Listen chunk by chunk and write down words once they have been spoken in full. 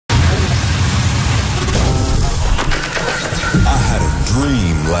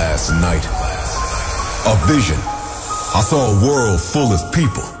last night. A vision. I saw a world full of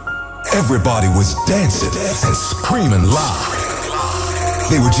people. Everybody was dancing and screaming loud.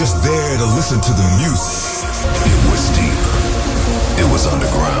 They were just there to listen to the music. It was deep. It was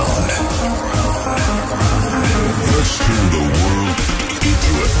underground. Let's turn the world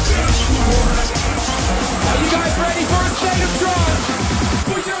into a dance floor. Are you guys ready for a state of trance?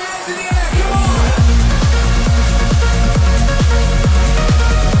 Put your hands in the air, come on!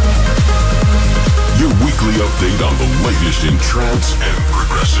 Your weekly update on the latest in trance and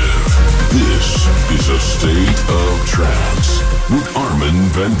progressive. This is a State of Trance with Armin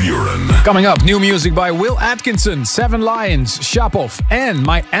van Buuren. Coming up, new music by Will Atkinson, Seven Lions, Shapov, and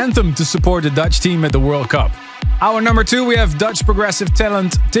my anthem to support the Dutch team at the World Cup. Hour number 2, we have Dutch progressive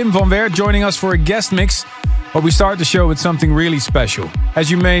talent Tim van Weer joining us for a guest mix. But we start the show with something really special. As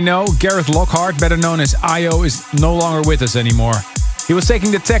you may know, Gareth Lockhart, better known as IO, is no longer with us anymore. He was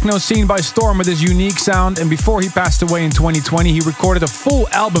taking the techno scene by storm with his unique sound, and before he passed away in 2020, he recorded a full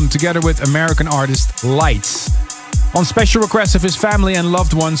album together with American artist Lights. On special request of his family and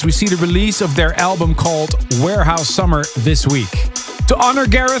loved ones, we see the release of their album called Warehouse Summer this week. To honor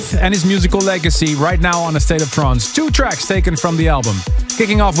Gareth and his musical legacy, right now on A State of Trance, 2 tracks taken from the album.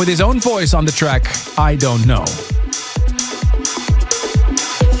 Kicking off with his own voice on the track, I Don't Know.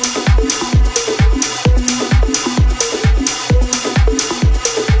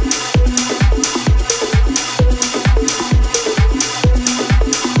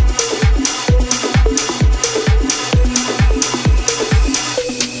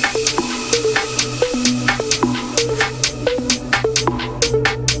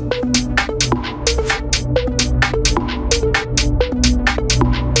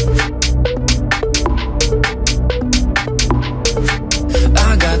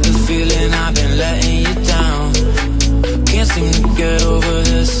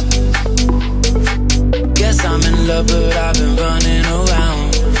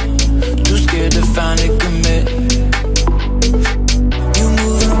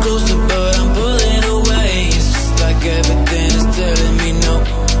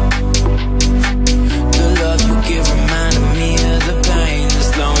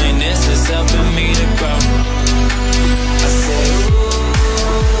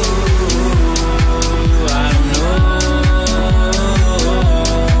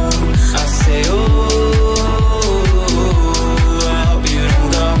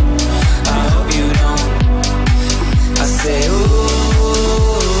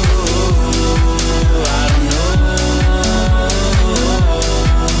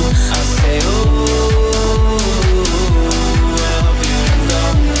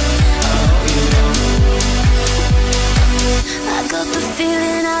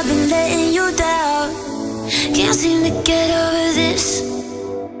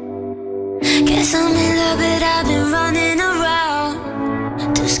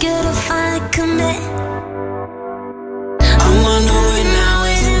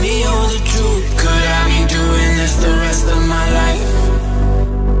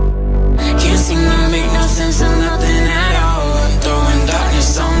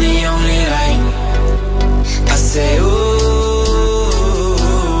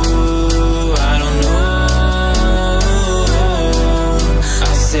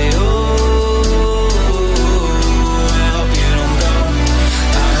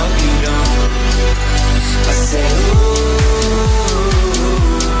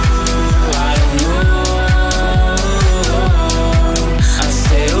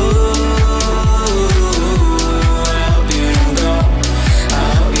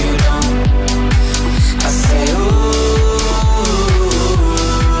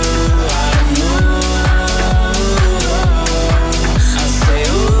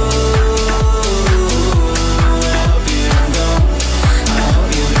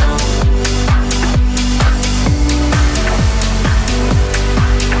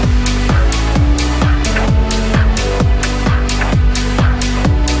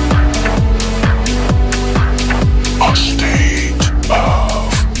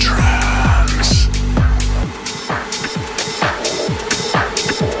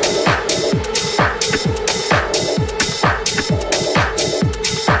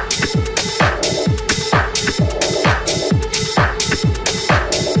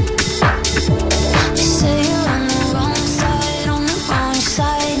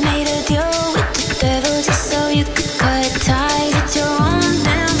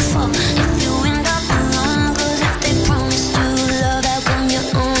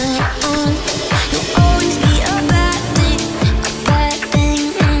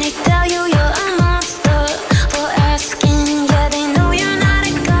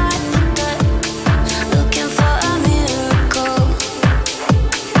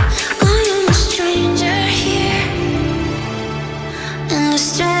 in a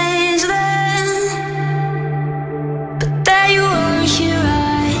strange land, but there you are, here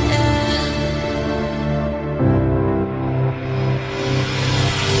I am.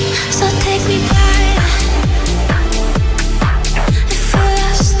 So take me back, if we're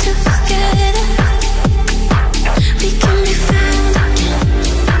lost together, we can be found again.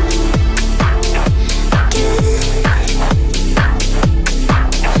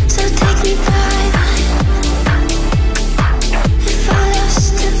 So take me back, if we're lost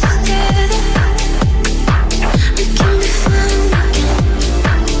together, we can be found again.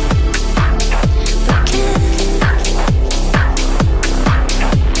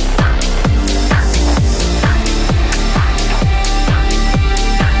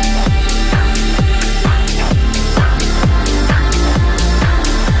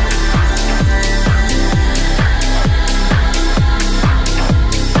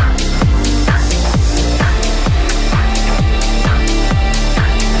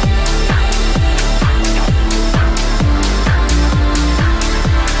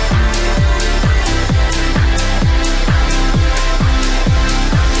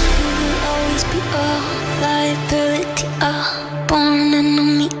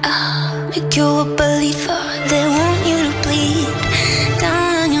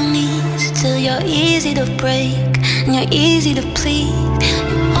 Easy to please.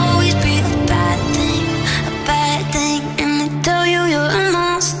 You'll always be a bad thing, and they tell you you're a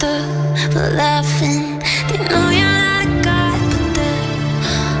monster for laughing. They know you're not a god, but they're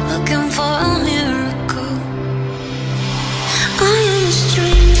looking for a miracle. I am a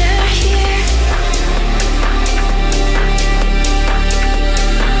stranger here.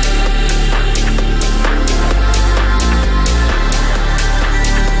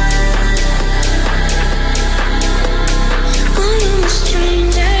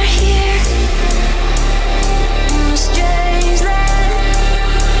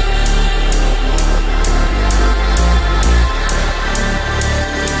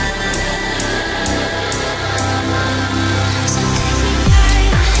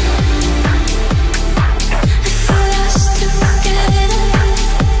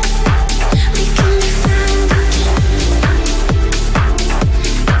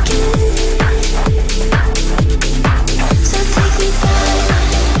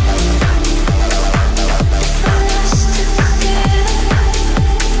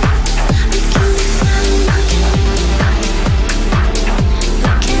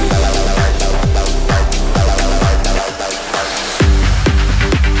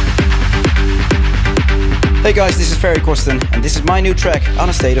 Hey guys, this is Ferry Corsten, and this is my new track on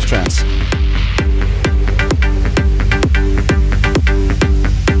A State of Trance.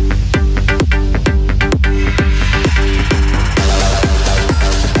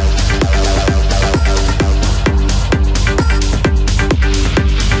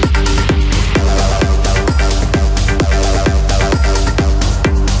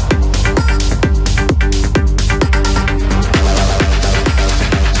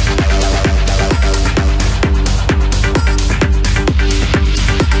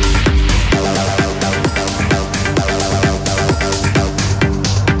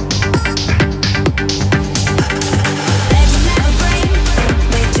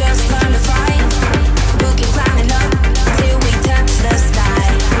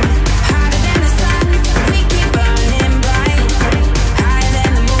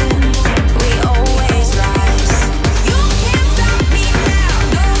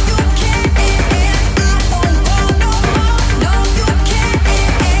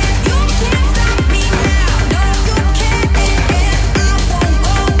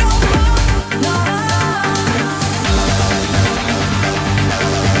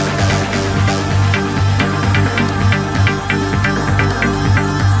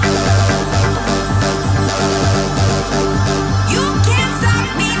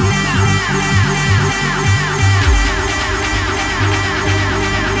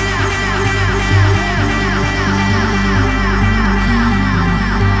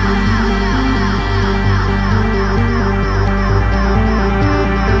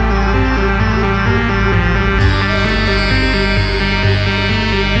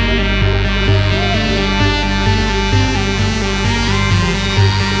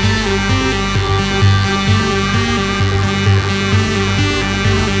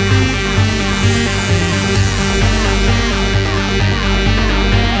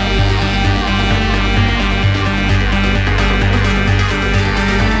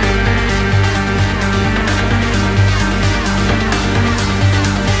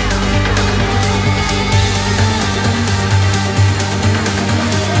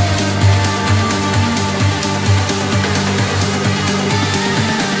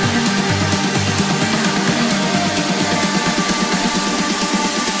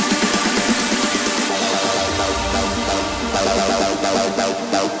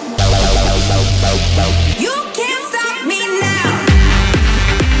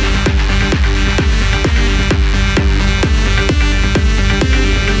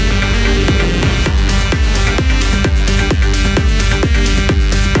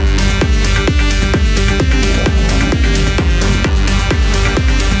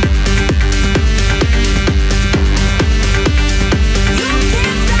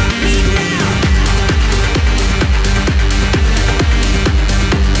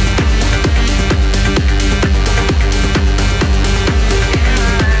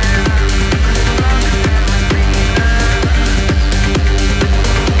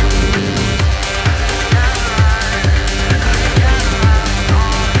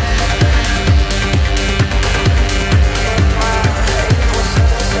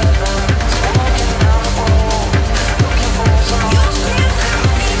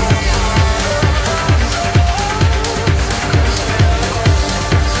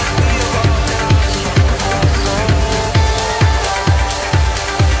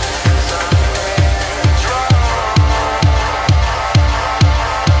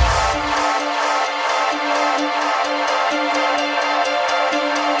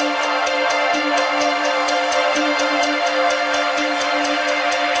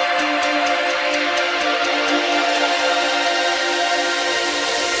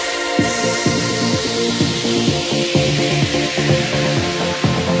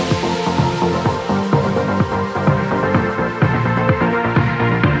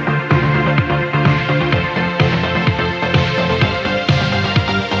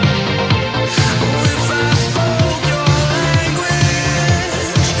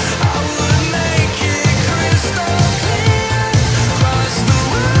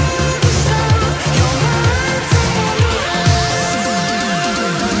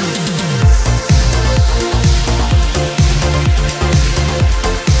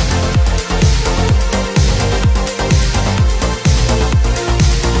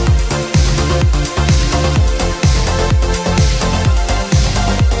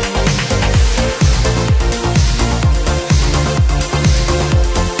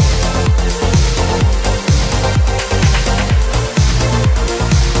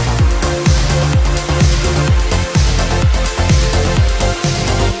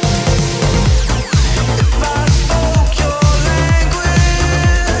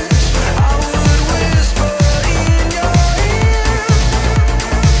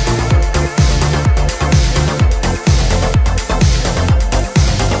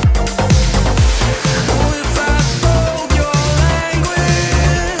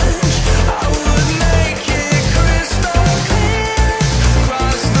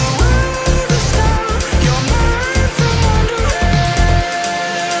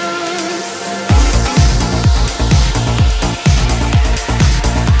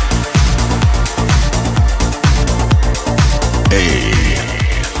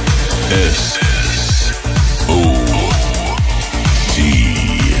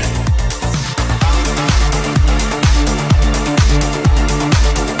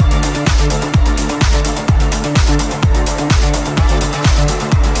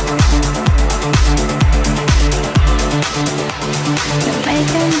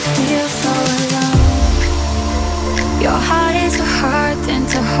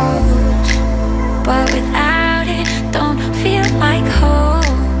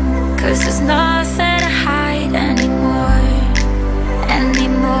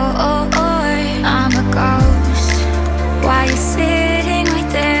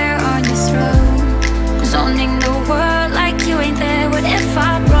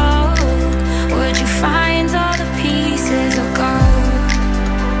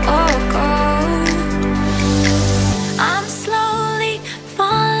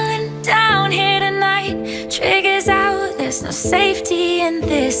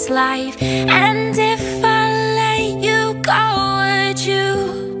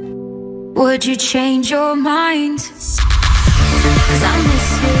 Would you change your mind? 'Cause I miss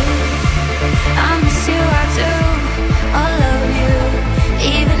you, I do. I love you,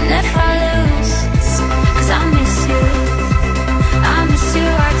 even if I lose. 'Cause I miss you,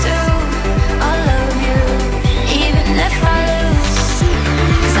 I do. I love you, even if I lose.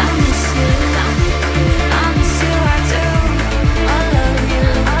 'Cause I miss you, I do. I love you,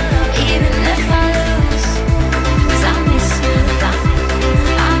 even if I lose. 'Cause I miss you, I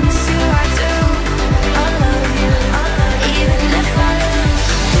do. I love you, even if I lose.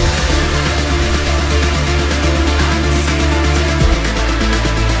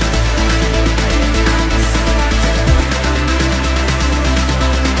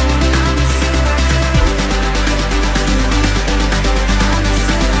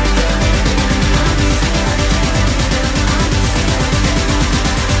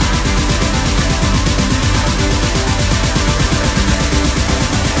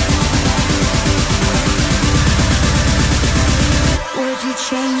 Would you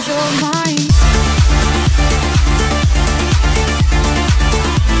change your mind?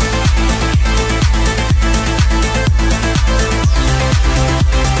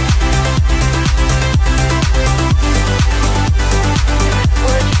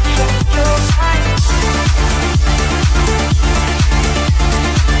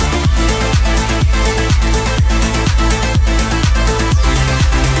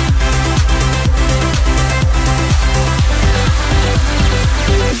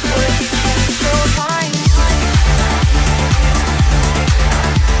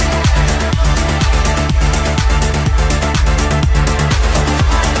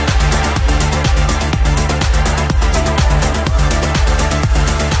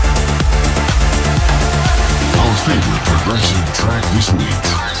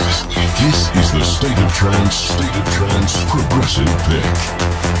 State of Trance Progressive Pick.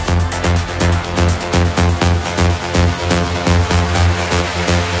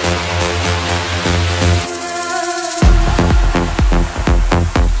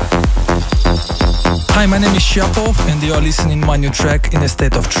 Hi, my name is Shapov and you are listening my new track in a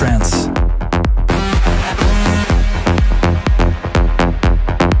state of trance.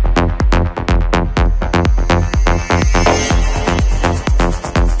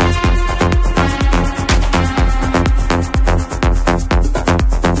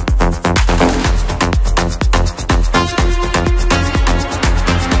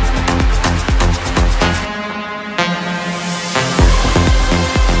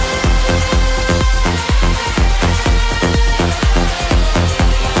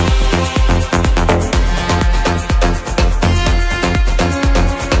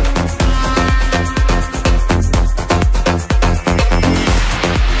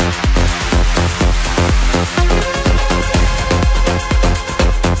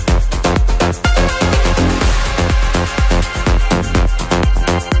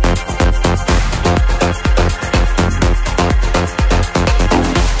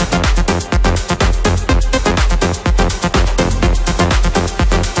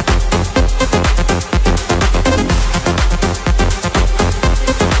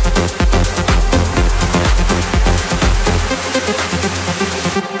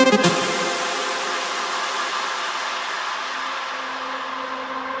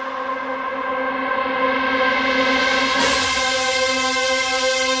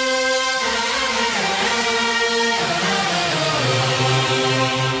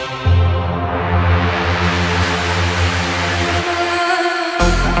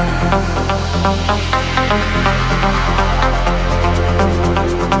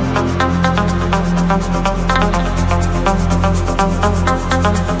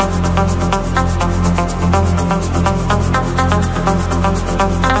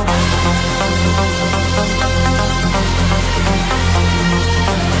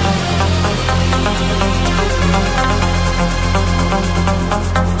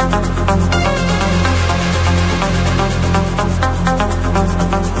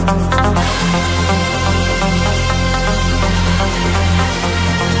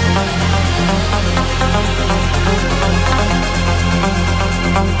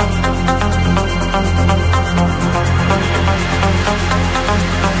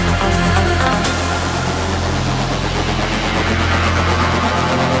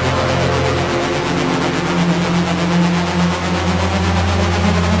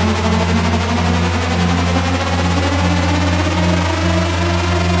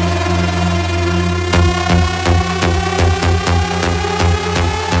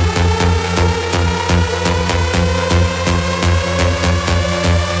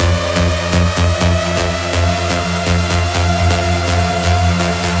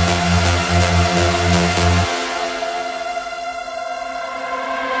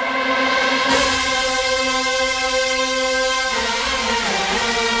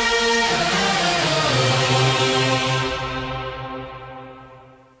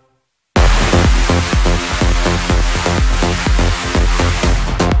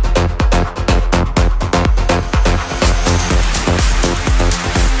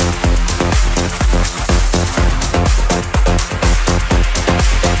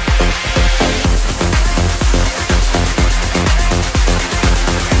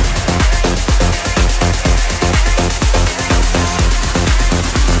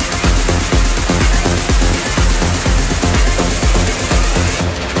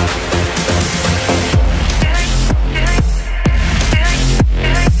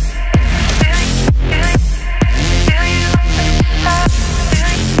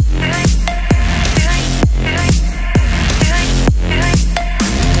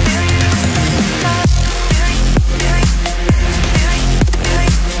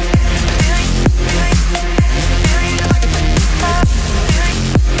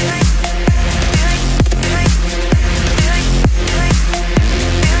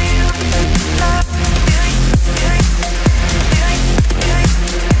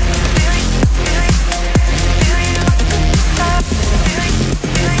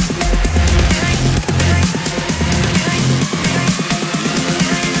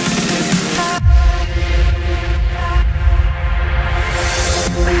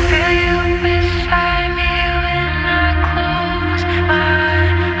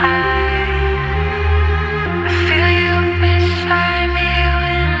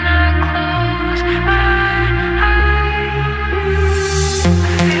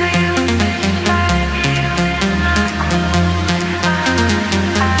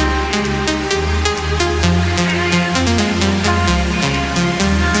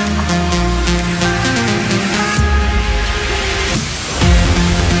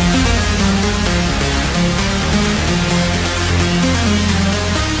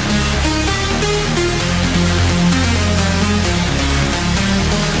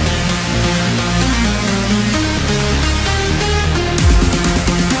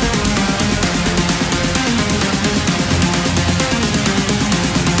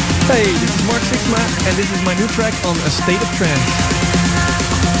 Hey, this is Sixma, and this is my new track on A State of Trance.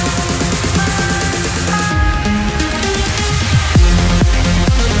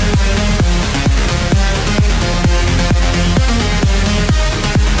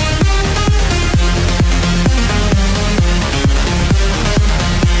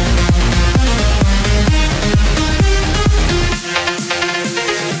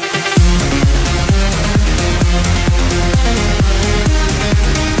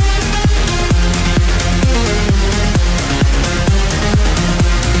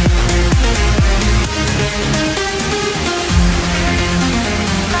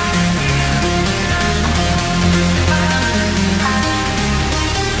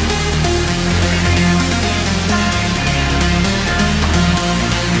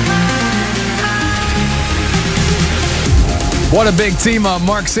 What a big team up.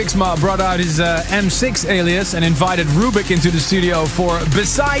 Sixma brought out his M6 alias and invited Rubik into the studio for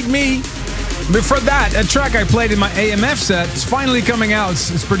Beside Me. Before that, a track I played in my AMF set is finally coming out.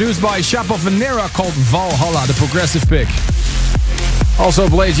 It's produced by Shapov and NERAK called Valhalla, the progressive pick. Also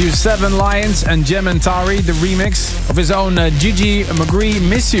played you 7 Lions and Gem and Tauri, the remix of his own Gigi Magree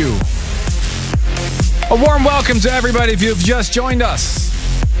Miss You. A warm welcome to everybody if you've just joined us.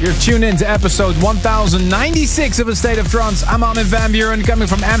 You're tuned in to episode 1096 of A State of Trance. I'm Armin van Buuren, coming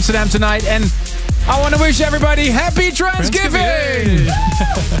from Amsterdam tonight, and I want to wish everybody happy Transgiving!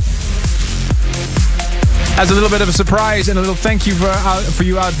 As a little bit of a surprise and a little thank you for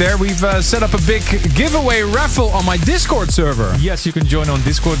you out there, we've set up a big giveaway raffle on my Discord server. Yes, you can join on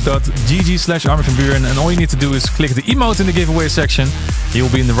discord.gg/Armin van Buuren, and all you need to do is click the emote in the giveaway section. You'll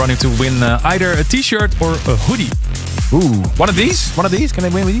be in the running to win either a t-shirt or a hoodie. Ooh, one of these? Can I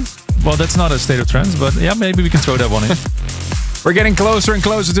win with these? Well, that's not A State of Trance, but yeah, maybe we can throw that one in. We're getting closer and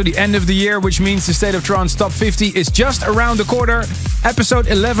closer to the end of the year, which means the State of Trance Top 50 is just around the corner. Episode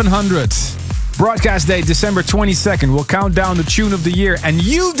 1100. Broadcast date December 22nd. We'll count down the tune of the year, and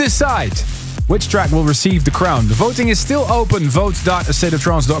you decide which track will receive the crown. The voting is still open.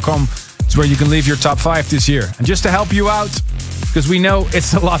 Vote.astateoftrance.com is where you can leave your top 5 this year. And just to help you out, because we know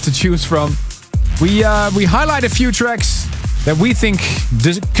it's a lot to choose from, we highlight a few tracks that we think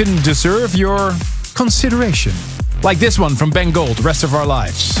can deserve your consideration. Like this one from Ben Gold, Rest of Our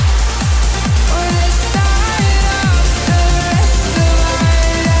Lives.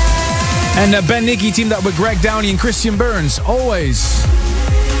 And Ben Nicky teamed up with Greg Downey and Christian Burns, Always.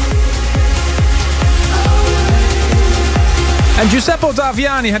 And Giuseppe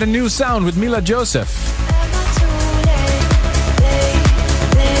Ottaviani had a new sound with Mila Joseph.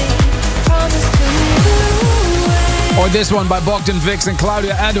 Or this one by Bogdan Vix and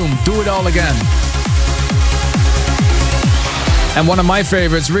Claudia Adum, Do It All Again. And one of my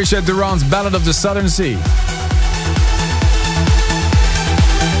favorites, Richard Durand's Ballad of the Southern Sea.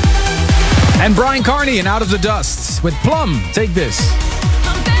 And Brian Carney and Out of the Dust with Plum, Take This.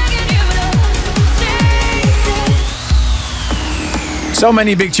 So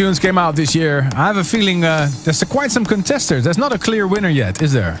many big tunes came out this year. I have a feeling there's quite some contesters. There's not a clear winner yet,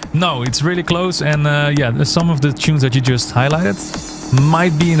 is there? No, it's really close. And yeah, some of the tunes that you just highlighted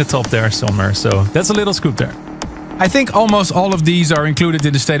might be in the top there somewhere. So that's a little scoop there. I think almost all of these are included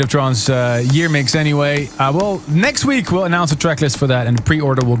in the State of Trance year mix anyway. Well, next week we'll announce a track list for that and the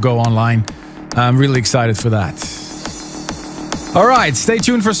pre-order will go online. I'm really excited for that. Alright, stay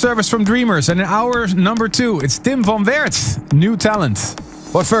tuned for Service from Dreamers. And in hour number 2, it's Tim van Weert, new talent.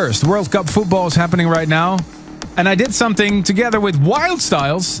 But first, World Cup football is happening right now. And I did something together with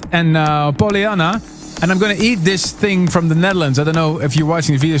Wildstylez and PollyAnna. And I'm going to eat this thing from the Netherlands. I don't know if you're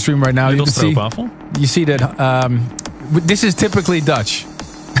watching the video stream right now. You see that this is typically Dutch.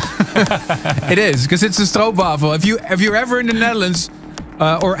 It is, because it's a stroopwafel. If you're ever in the Netherlands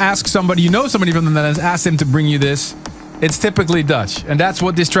or ask somebody, you know somebody from the Netherlands, ask them to bring you this. It's typically Dutch. And that's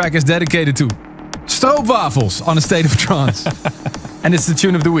what this track is dedicated to. Stroopwafels on A State of Trance. And it's the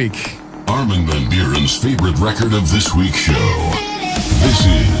tune of the week. Armin van Buuren's favorite record of this week's show. This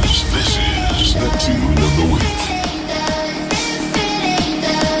is the tune of the week. Yeah.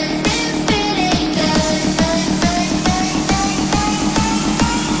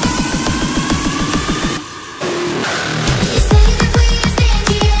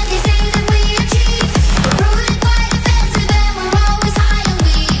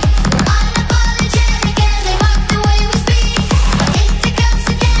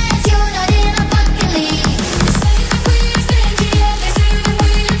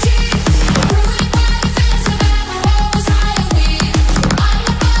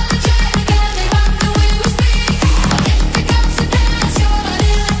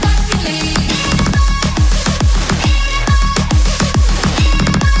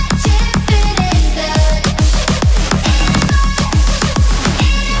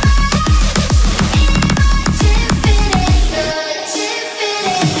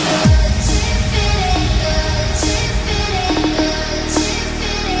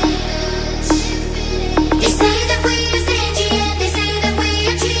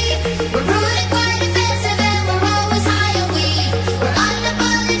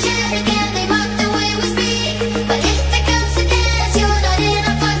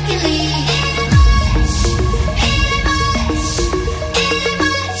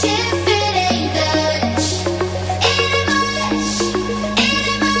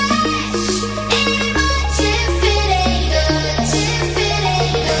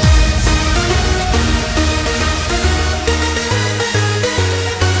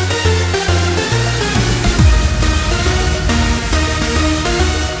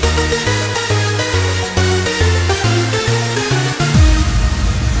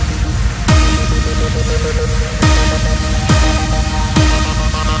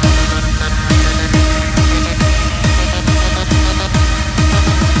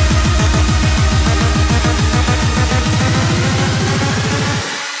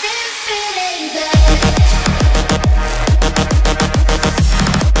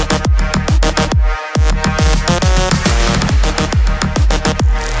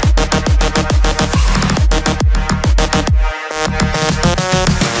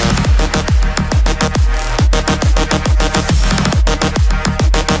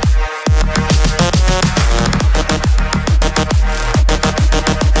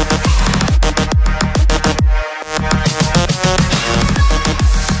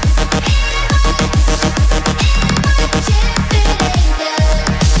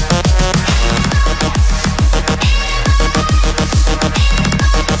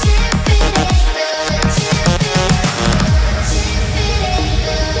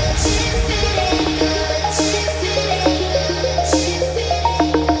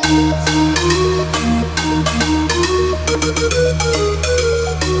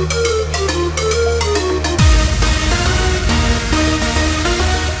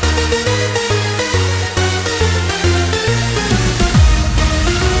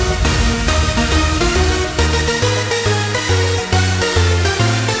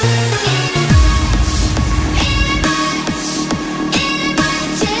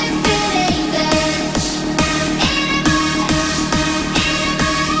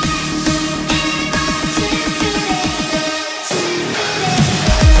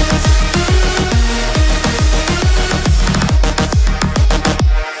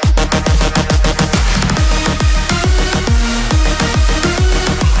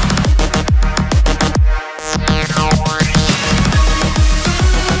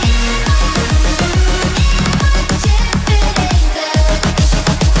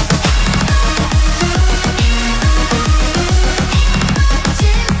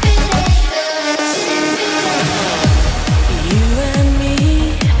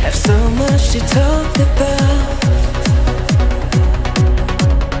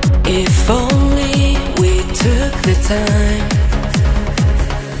 only we took the time.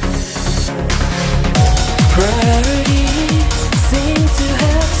 Priorities seem to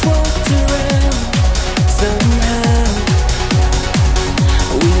have swapped around somehow.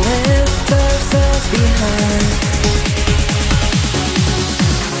 We left ourselves behind.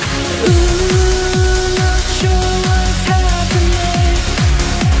 Ooh, not sure what's happening.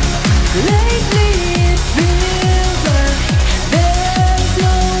 Lately it feels like there's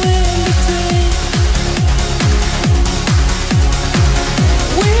no in between.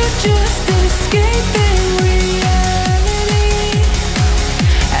 We're just escaping reality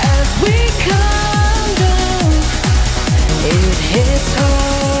as we calm down. It hits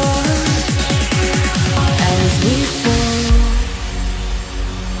hard as we fall.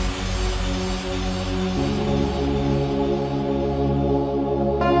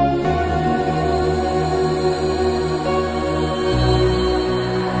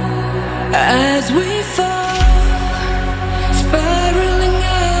 As we fall, spiraling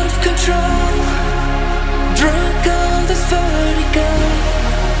out of control, drunk on this vertigo.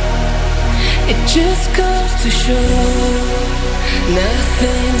 It just goes to show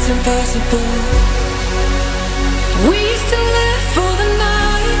nothing's impossible. We used to live for the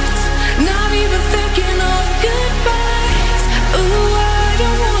night, not even thinking of goodbyes. Ooh, I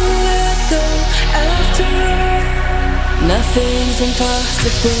don't wanna let go after all. Nothing's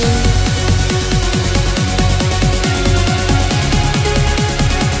impossible.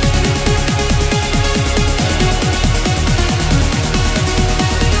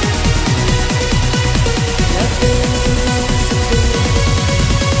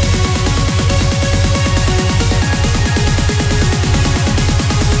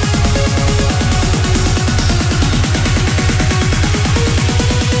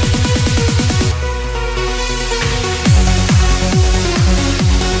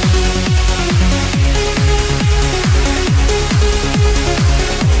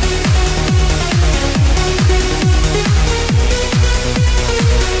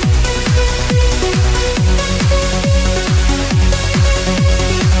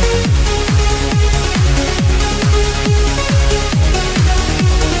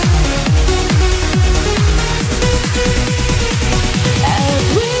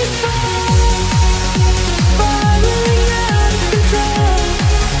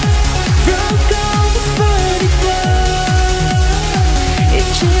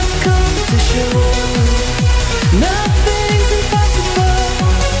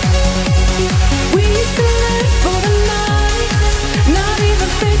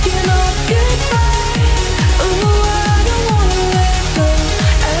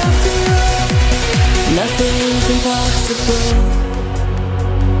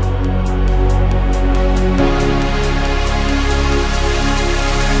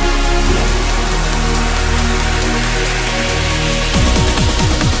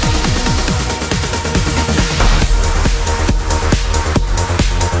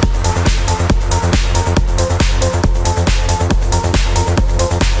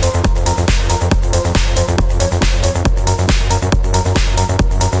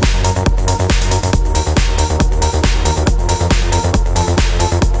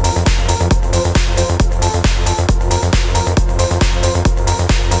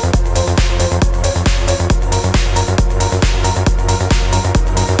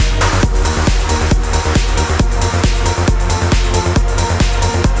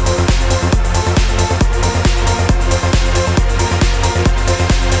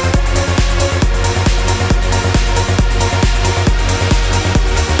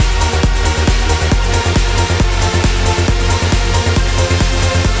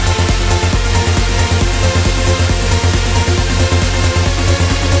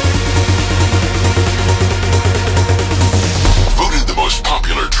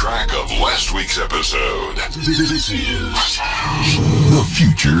 This is the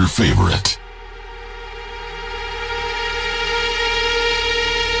future favorite.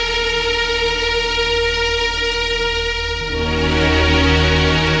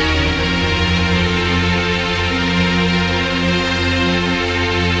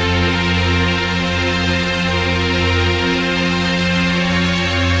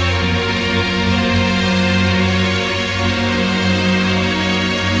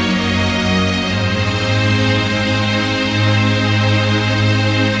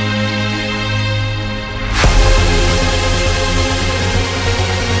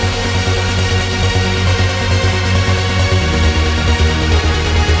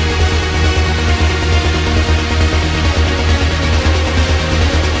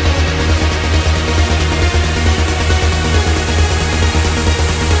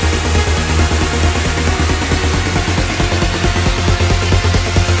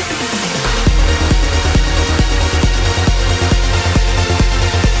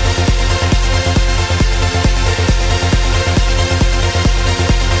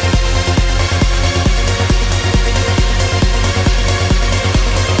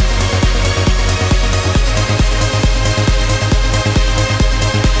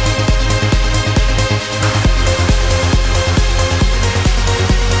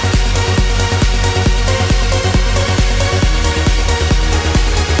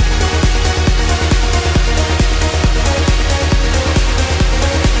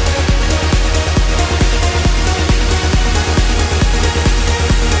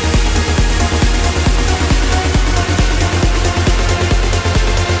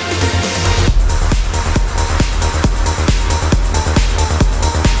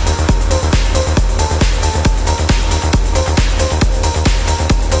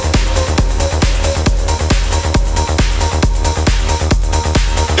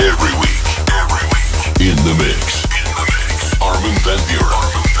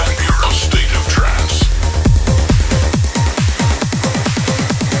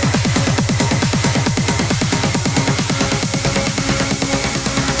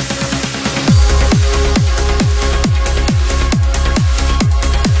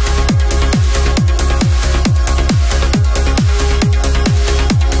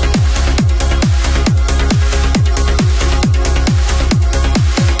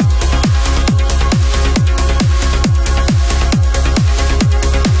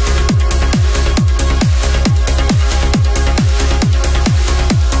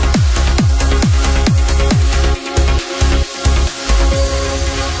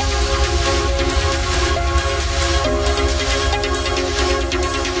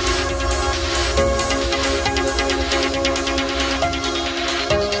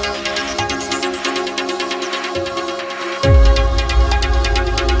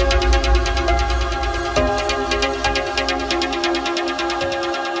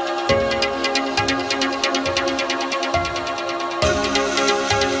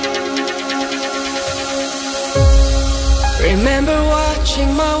 Remember watching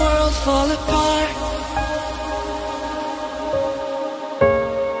my world fall apart.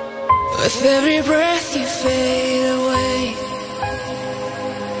 With every breath you fade away.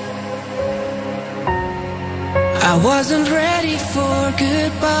 I wasn't ready for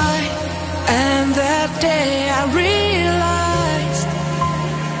goodbye, and that day I realized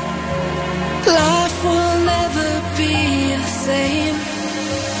life will never be the same.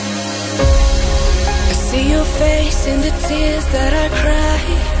 I see your face in the tears that I cry,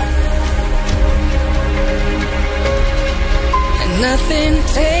 and nothing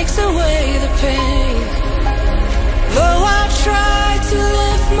takes away the pain. Though I try to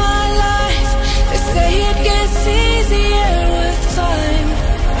live my life, they say it gets easier with time,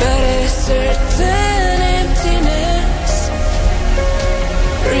 but a certain emptiness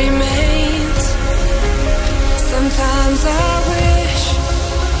remains. Sometimes I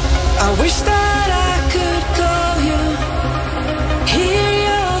wish that I could call you, hear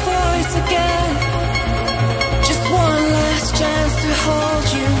your voice again. Just one last chance to hold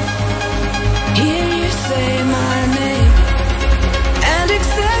you, hear you say my name, and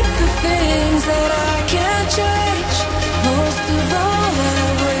accept the things that I can't change. Most of all I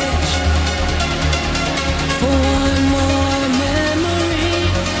wish for one more memory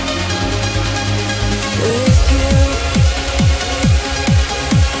with you.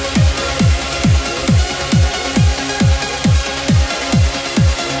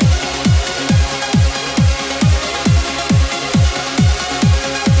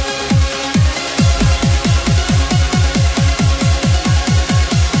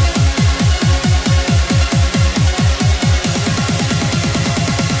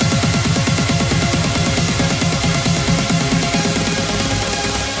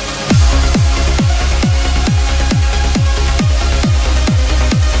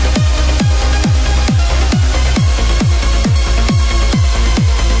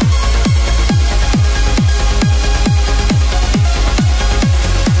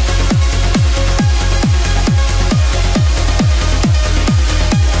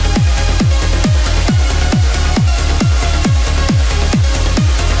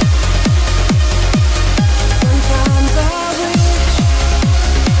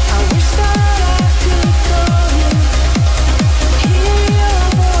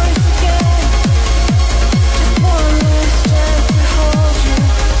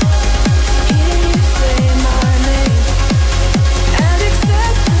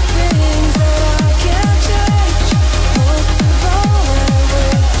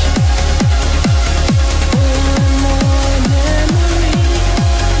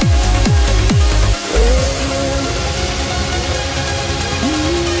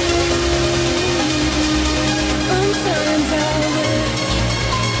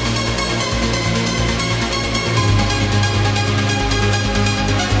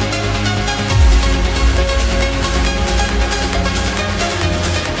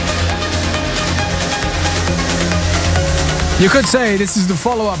 You could say this is the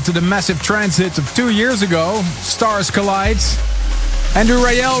follow-up to the massive trance hits of 2 years ago, Stars Collide. Andrew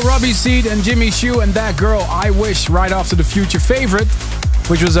Rayel, Robbie Seed and Jimmy Chou and That Girl I Wish right after the future favorite,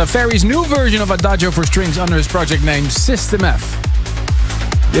 which was Ferry's new version of Adagio for strings under his project name System F.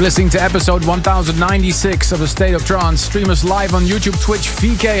 You're listening to episode 1096 of The State of Trance. Stream us live on YouTube, Twitch,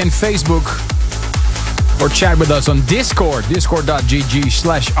 VK and Facebook. Or chat with us on Discord,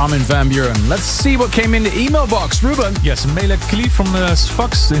 discord.gg/Armin van Buuren. Let's see what came in the email box. Ruben? Yes, Melek Kli from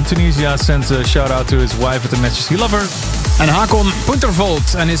Sfax in Tunisia sent a shout out to his wife at the matches he loves her. And Hakon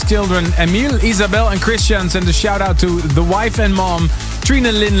Puntervold and his children Emile, Isabel and Christian send a shout out to the wife and mom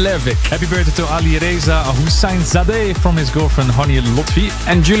Trina Lynn Levik. Happy birthday to Ali Reza Hussein Zadeh from his girlfriend Hani Lotfi.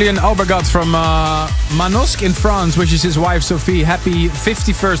 And Julian Albergat from Manosque in France wishes his wife Sophie happy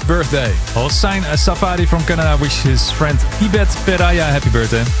 51st birthday. Hossein Safari from Canada wishes his friend Ibet Peraya happy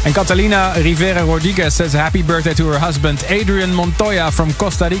birthday. And Catalina Rivera Rodriguez says happy birthday to her husband Adrian Montoya from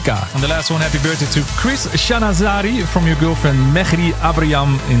Costa Rica. And the last one, happy birthday to Chris Shanazari from your girlfriend Magree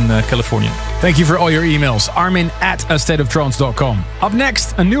Abraham in California. Thank you for all your emails. Armin@astateoftrance.com. Up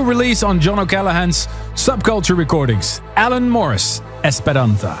next, a new release on John O'Callaghan's Subculture Recordings. Alan Morris,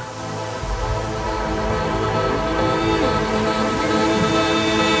 Esperanza.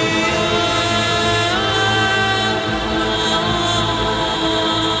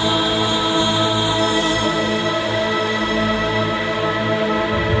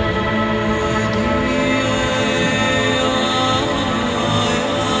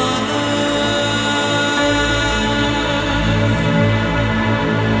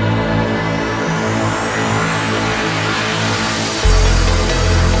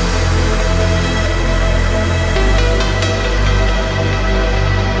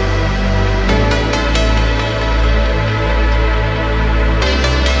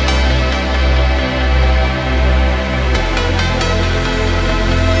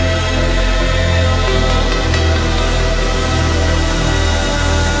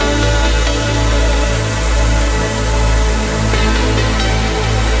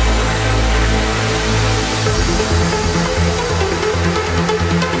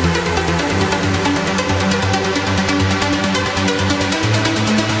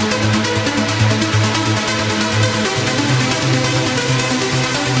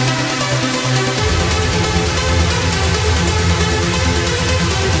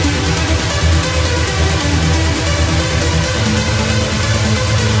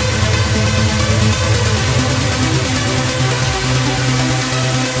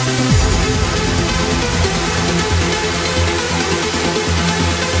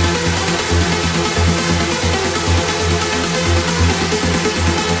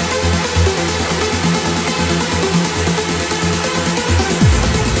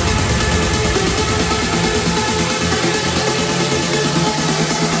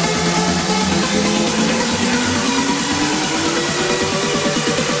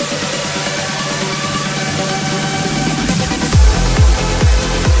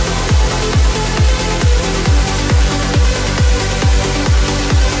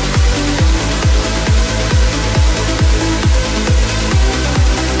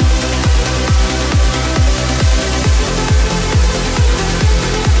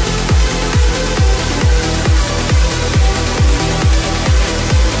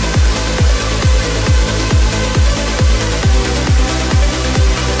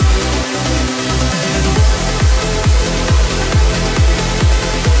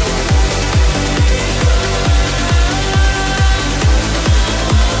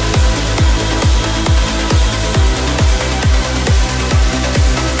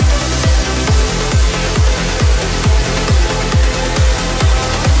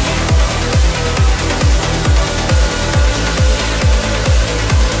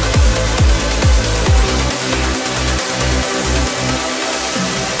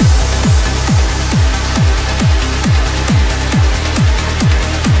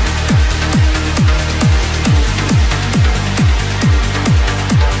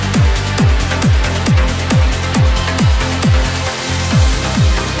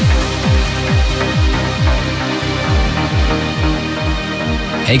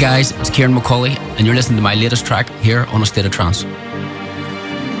 Hey guys, it's Ciaran McAuley, and you're listening to my latest track here on A State of Trance. On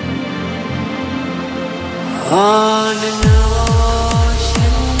an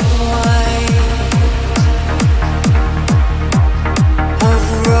ocean wide of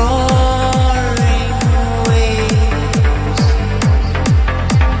roaring waves,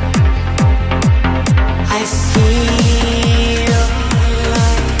 I see your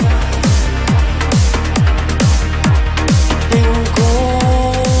light in golden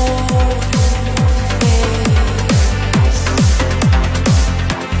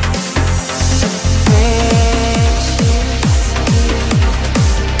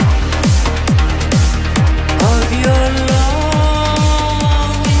of your longing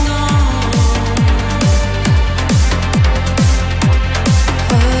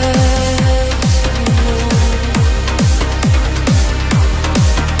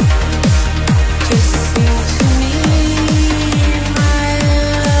just sing to me, my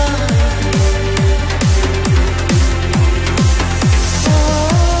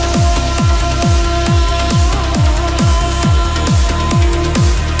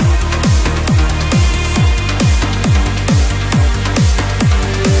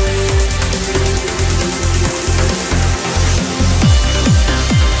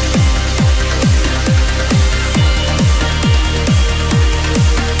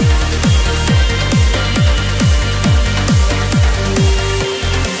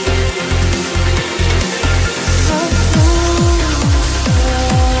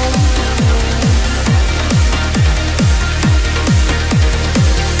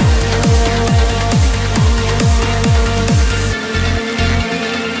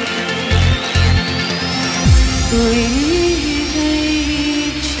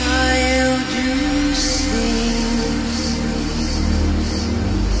sweet child, you sing,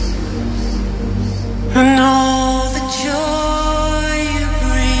 and all the joy you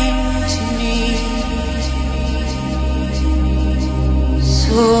bring to me.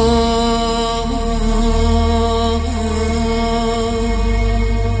 So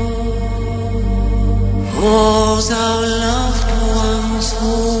all's our loved ones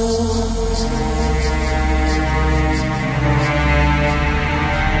home.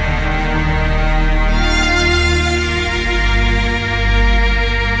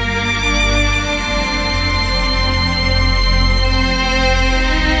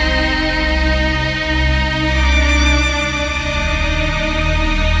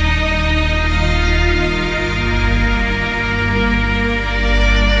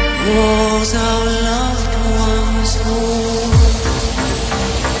 All's our loved ones home.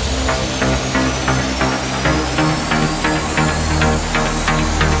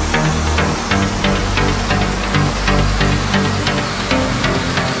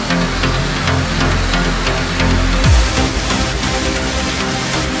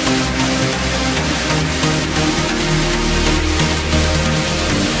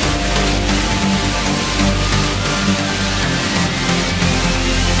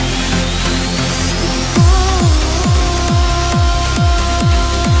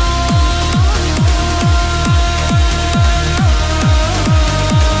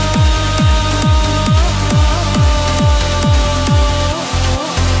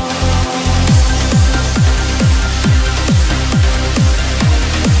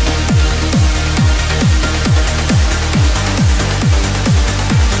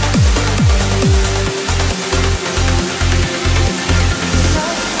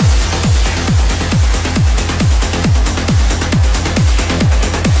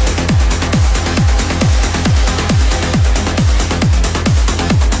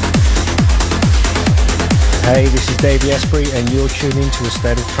 Hey, this is Davey Asprey and you're tuning to A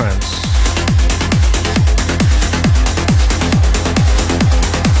State of Trance.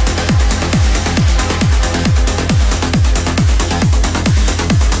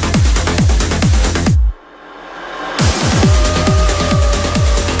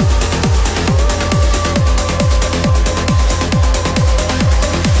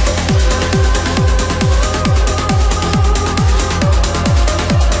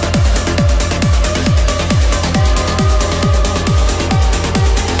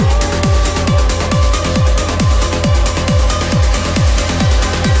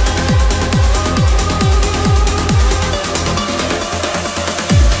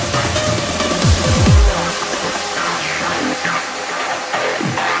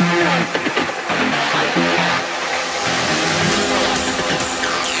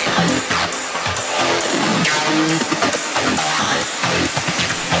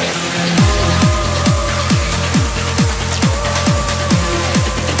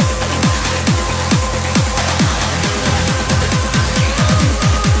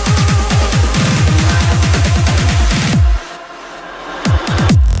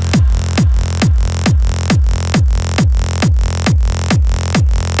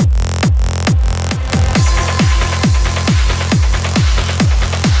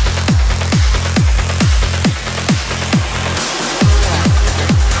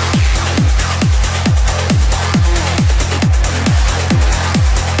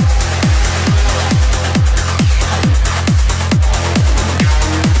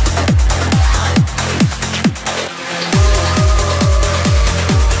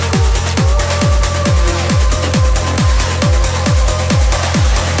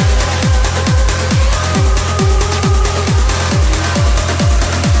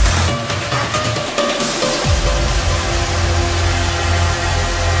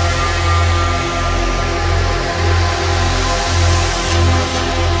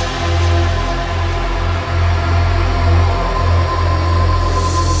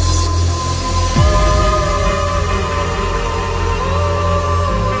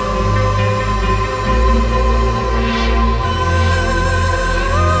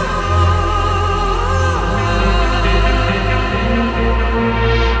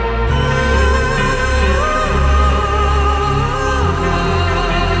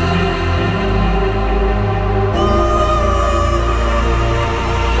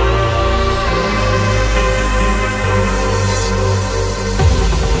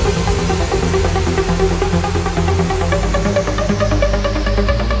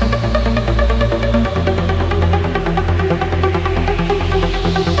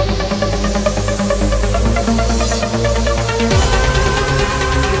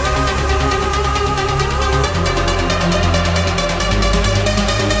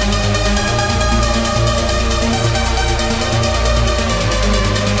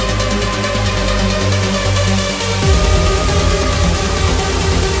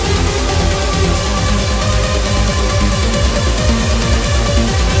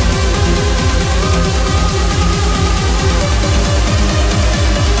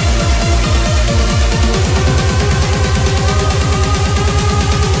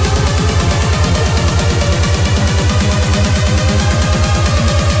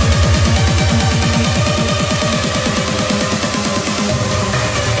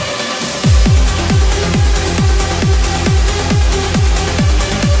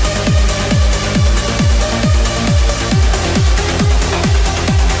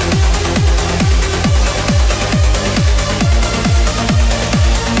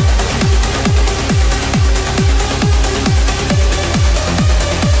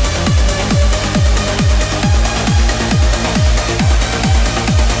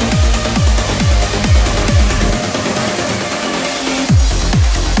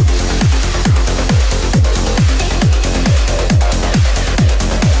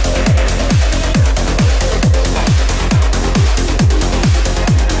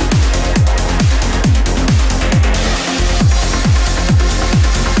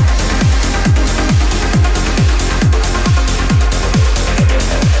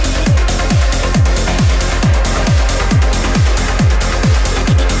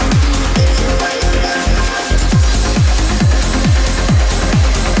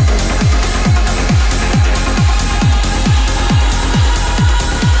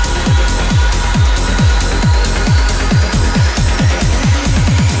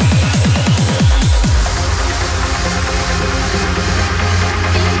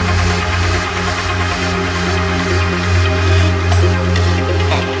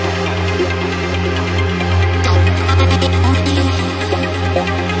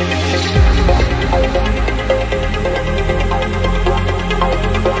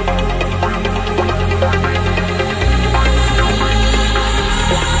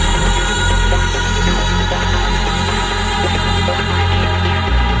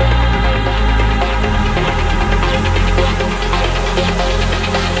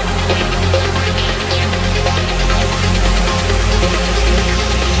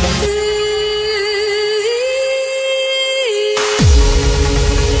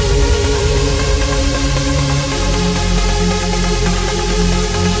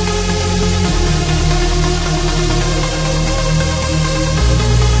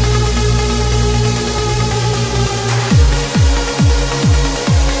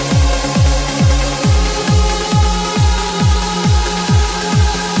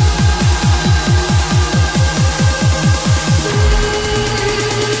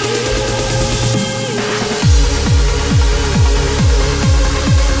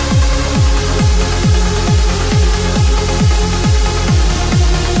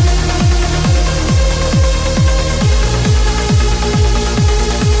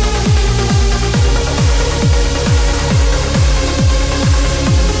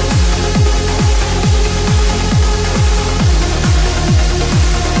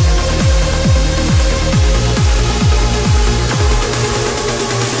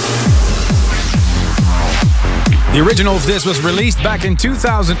 The original of this was released back in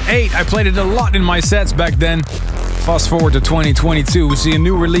 2008. I played it a lot in my sets back then. Fast forward to 2022, we see a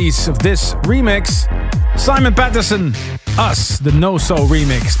new release of this remix. Simon Patterson, Us, the NoSo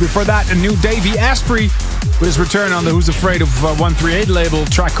remix. Before that, a new Davey Asprey with his return on the Who's Afraid of 138 label,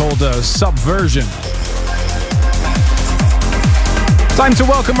 track called Subversion. Time to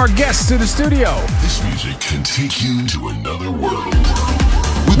welcome our guests to the studio. This music can take you into another world.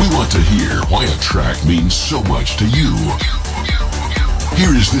 We want to hear why a track means so much to you.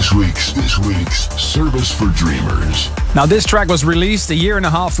 Here is this week's Service for Dreamers. Now this track was released a year and a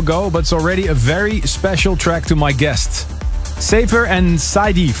half ago, but it's already a very special track to my guests. Safer and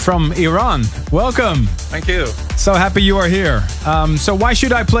Saidi from Iran. Welcome. Thank you. So happy you are here. So why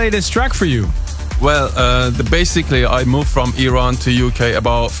should I play this track for you? Well, basically I moved from Iran to UK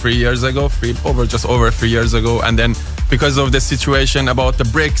about 3 years ago, just over 3 years ago, and then because of the situation about the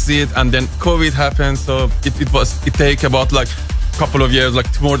Brexit and then COVID happened, so it take about like a couple of years, like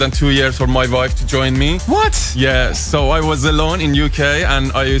more than 2 years for my wife to join me. What? Yeah, so I was alone in UK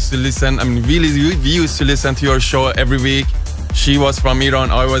and I used to listen, we used to listen to your show every week. She was from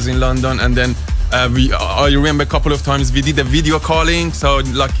Iran, I was in London, and then I remember a couple of times we did a video calling, so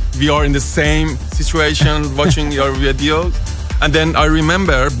like we are in the same situation watching your videos. And then I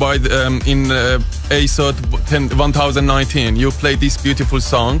remember in ASOT 1019, you played this beautiful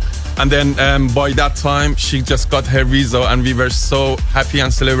song. And then by that time, she just got her visa and we were so happy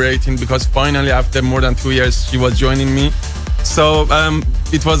and celebrating because finally after more than 2 years, she was joining me. So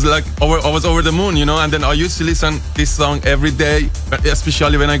it was like, I was over the moon, you know, and then I used to listen this song every day,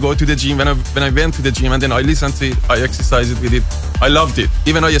 especially when I go to the gym, when I went to the gym, and then I listened to it, I exercised with it. I loved it.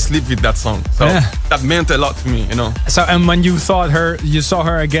 Even I sleep with that song. So that meant a lot to me, you know. So, and when you saw her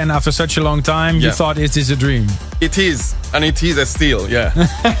again after such a long time, you thought, is this a dream? It is, and it is still, yeah.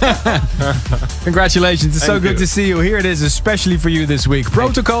 Congratulations, it's so good to see you. Here it is, especially for you this week.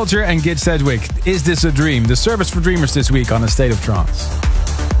 Crowd+Ctrl and Git Sedgwick, Is This a Dream? The Service for Dreamers this week on A State of Trance.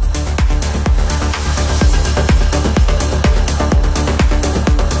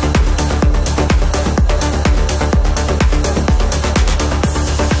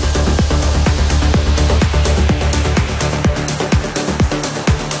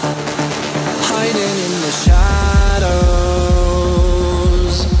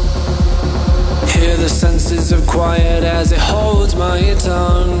 Quiet as it holds my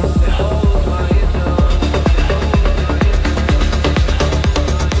tongue.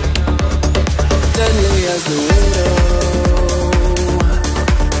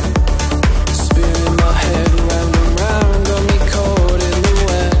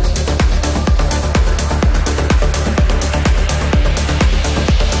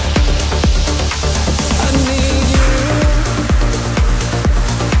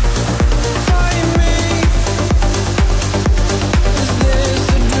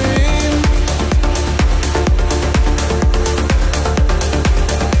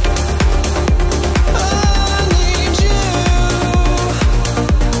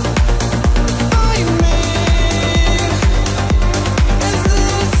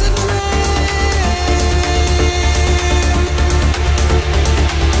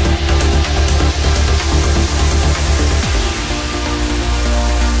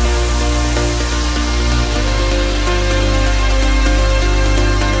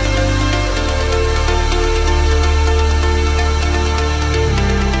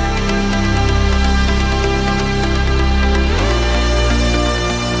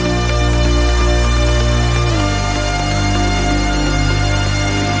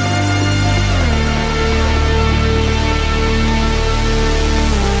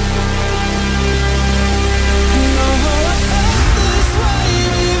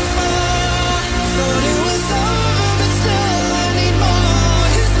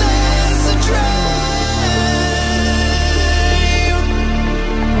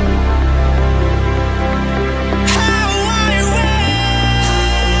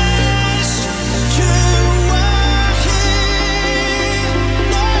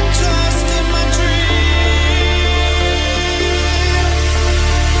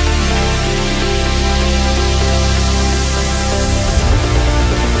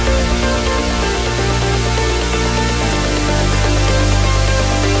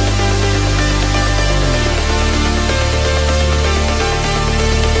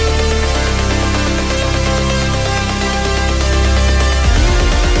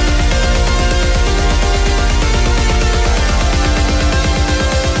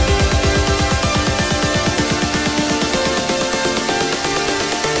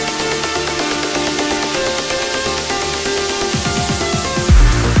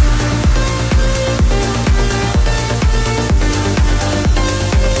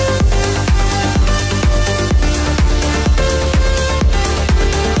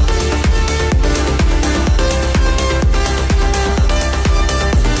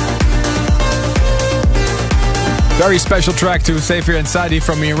 Very special track to Safer and Sadi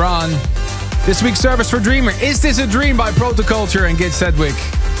from Iran. This week's Service for Dreamer, Is This a Dream by Protculture and Git Sedgwick.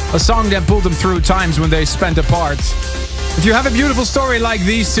 A song that pulled them through times when they spent apart. If you have a beautiful story like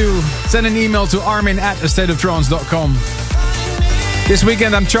these two, send an email to armin@astateoftrance.com. This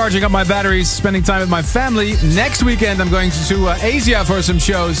weekend I'm charging up my batteries, spending time with my family. Next weekend I'm going to Asia for some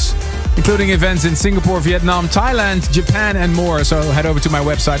shows, including events in Singapore, Vietnam, Thailand, Japan and more. So head over to my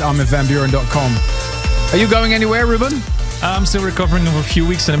website, arminvanbuuren.com. Are you going anywhere, Ruben? I'm still recovering for a few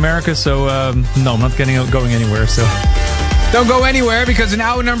weeks in America, so no, I'm not going anywhere. So don't go anywhere, because in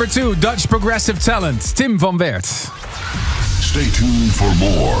hour number 2, Dutch progressive talent, Tim van Weert. Stay tuned for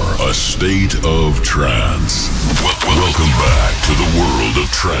more A State of Trance. Welcome back to the world of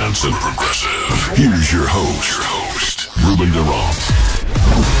trance and progressive. Here's your host, Ruben Durant.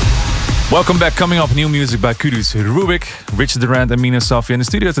 Welcome back. Coming up, new music by Kudus Rubik, Richard Durant and Mina Safia in the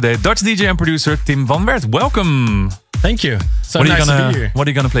studio today. Dutch DJ and producer Tim van Weert. Welcome. Thank you. So nice to be here. What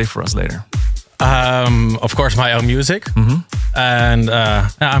are you going to play for us later? Of course, my own music. And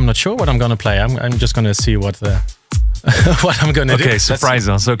I'm not sure what I'm going to play. I'm just going to see what I'm going to do. Okay, surprise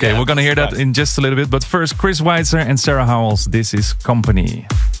us. Okay, yeah, we're going to hear that in just a little bit. But first, Chris Weitzer and Sarah Howells. This is Company.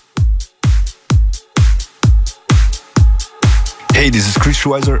 Hey, this is Chris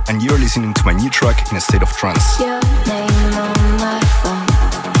Weitzer, and you're listening to my new track, In a State of Trance. Your name on my phone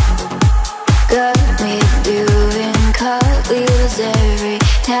got me doing cartwheels every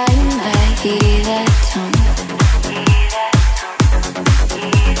time I hear that tone.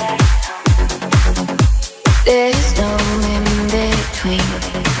 There's no in between.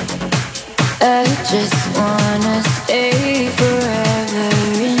 I just wanna stay forever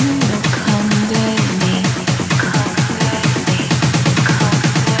in your company.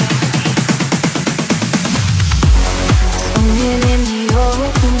 Swimming in the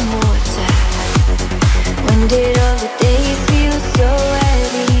open water. When did all the days feel so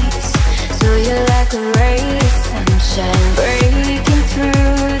at ease? So you're like a ray of sunshine breaking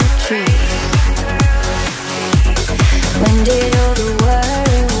through the trees. When did all the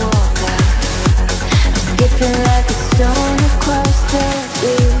worry walk out? I'm skipping like a stone across the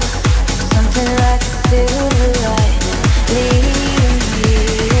blue. Something like a silver light leading me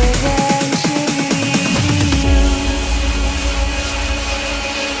eventually.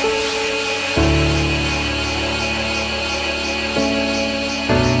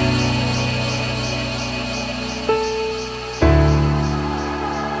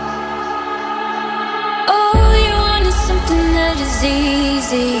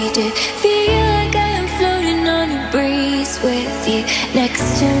 Easy to feel like I am floating on a breeze with you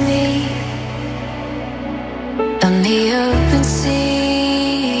next to me on the open sea.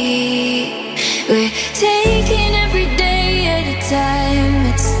 We're taking every day at a time.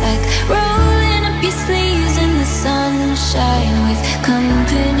 It's like rolling up your sleeves in the sunshine with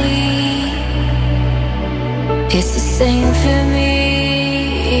company. It's the same for me.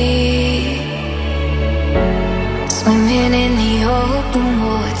 Swimming in the open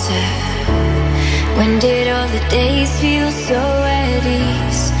water. When did all the days feel so at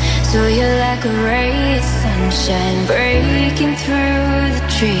ease? So you're like a ray of sunshine breaking through the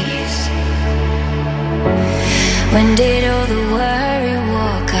trees. When did all the worry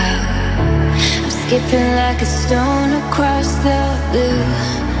walk out? I'm skipping like a stone across the blue.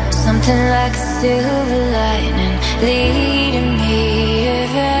 Something like a silver lining leading me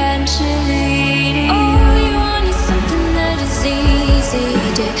eventually to you. Easy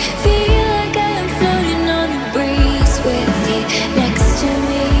to feel like I am floating on a breeze with you next to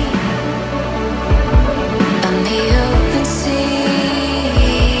me on the open sea.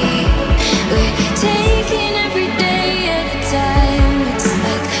 We're taking every day at a time. It's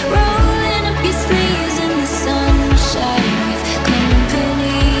like rolling up your sleeves in the sunshine with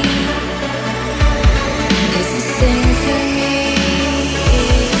company. It's the same for me.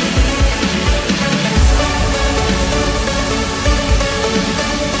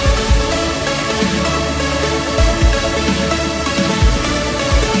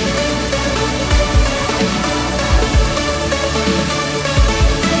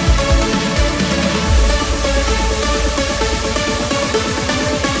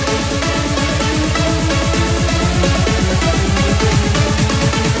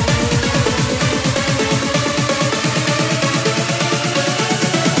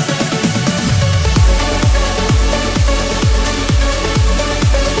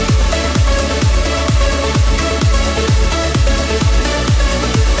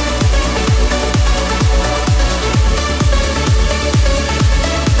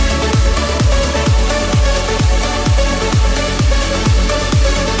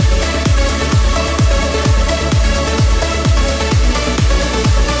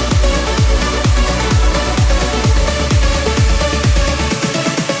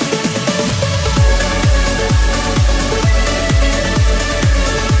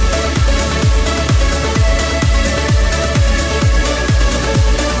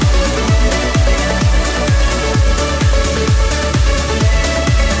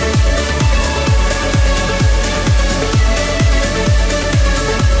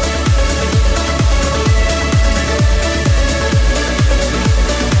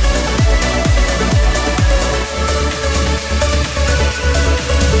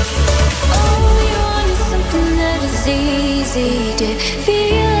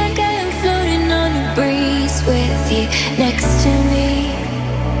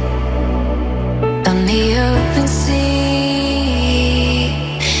 the open sea.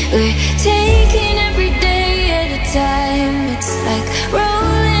 We're taking every day at a time. It's like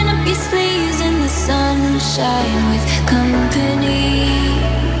rolling up your sleeves in the sunshine with company.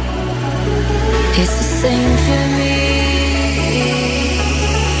 It's the same for me.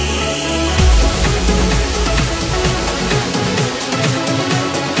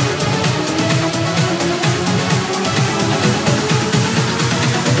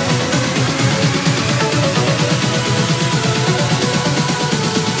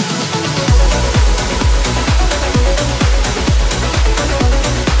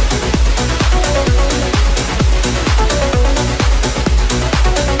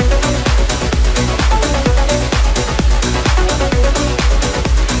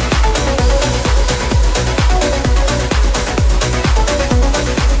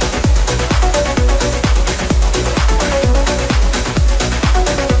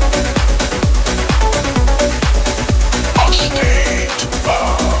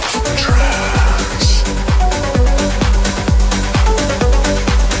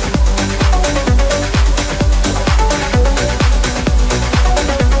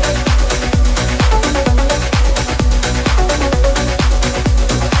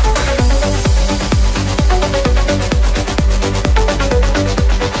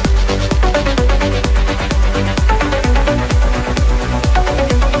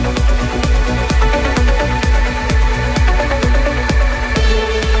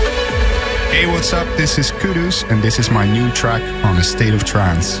 This is Kudus, and this is my new track on A State of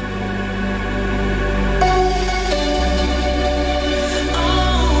Trance.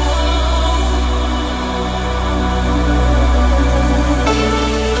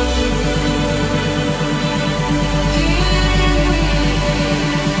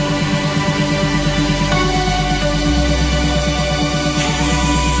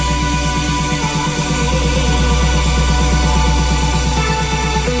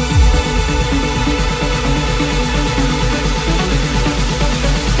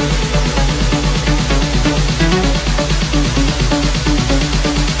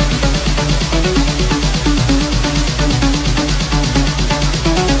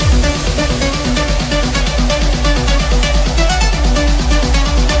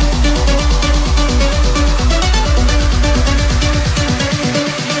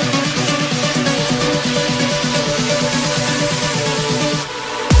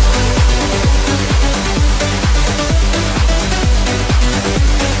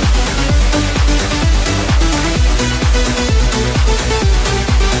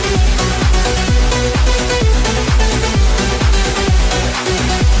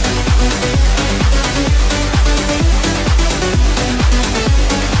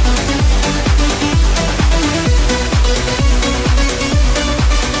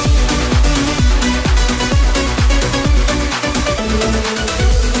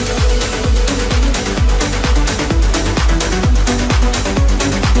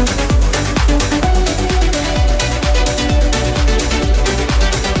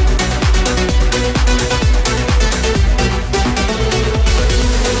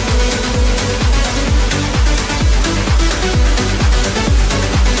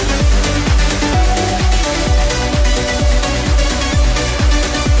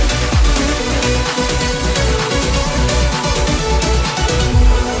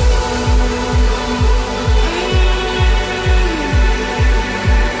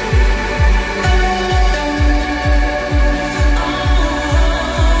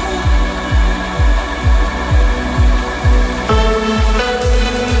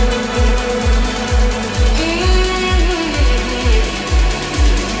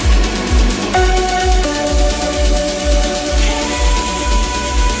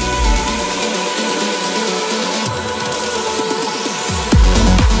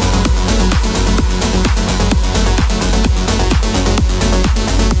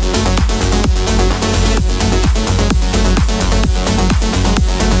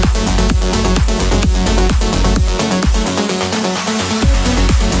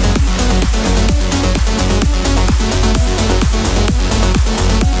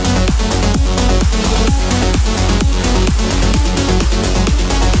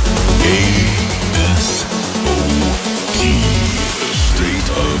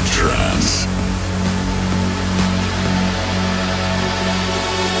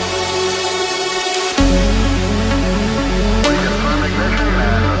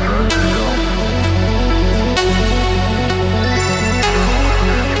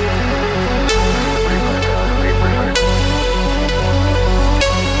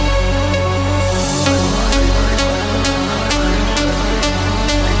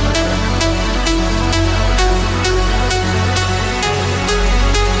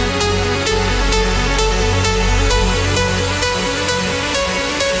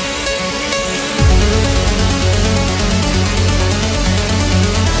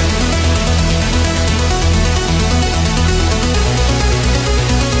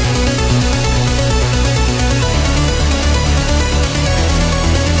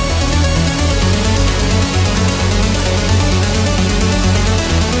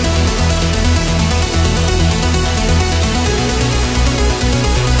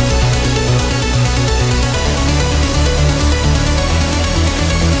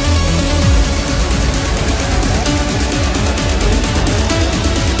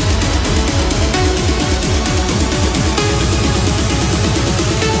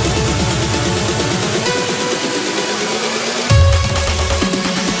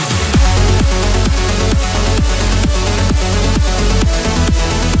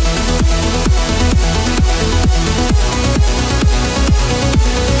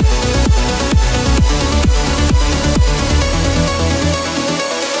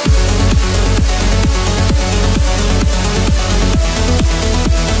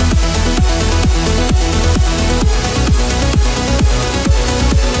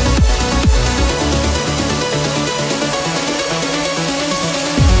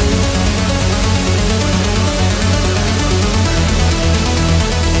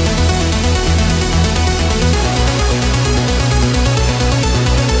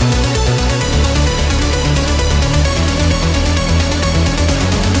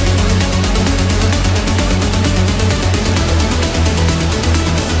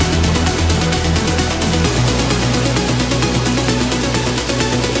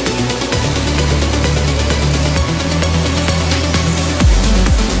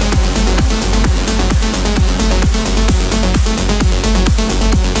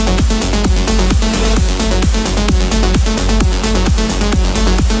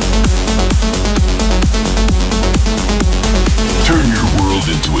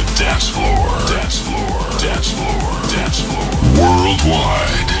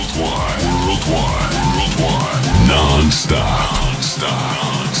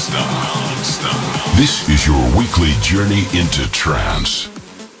 This is your weekly journey into trance.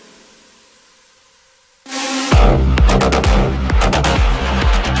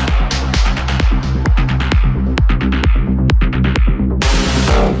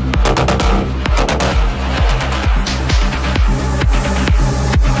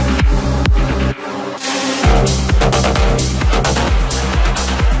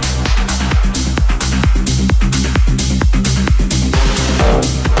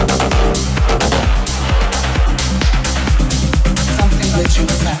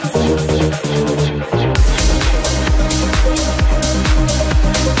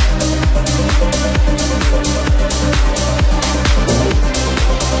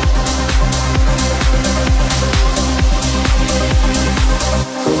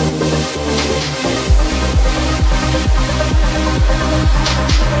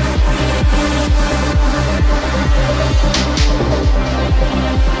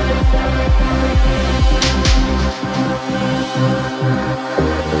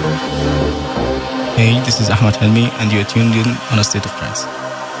 Hey, this is Ahmad Helmi, and you're tuned in on A State of Trance.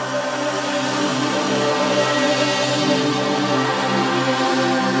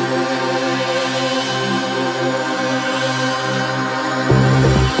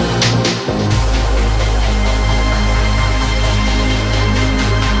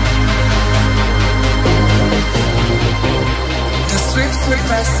 The swift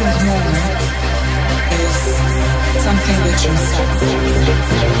progressive moment is something which is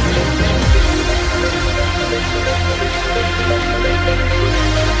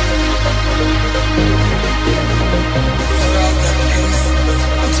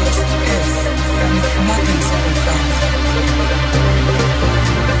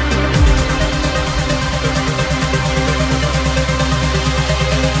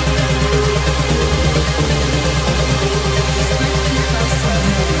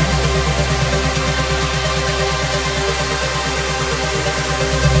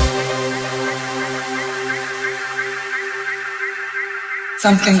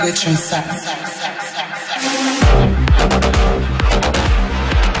something which is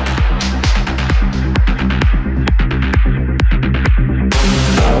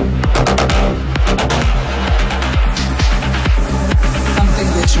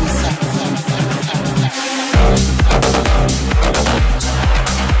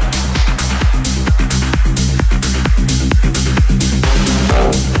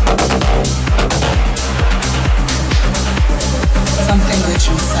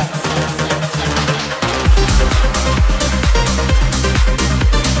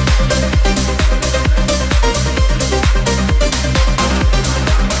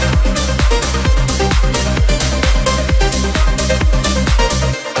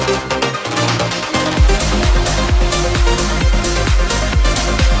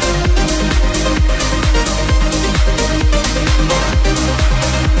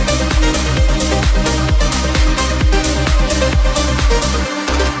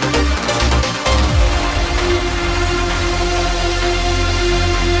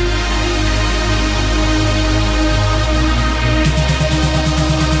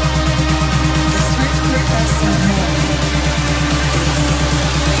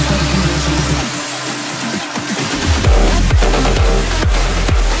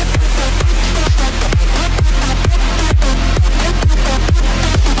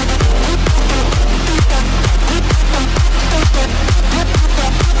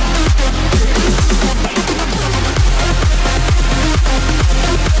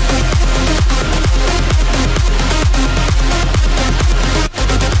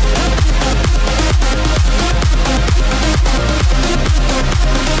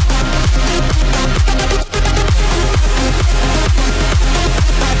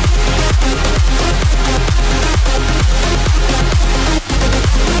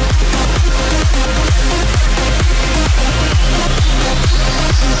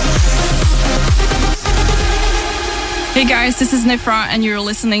Hey guys, this is Nifra and you're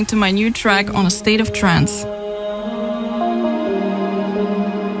listening to my new track on A State of Trance.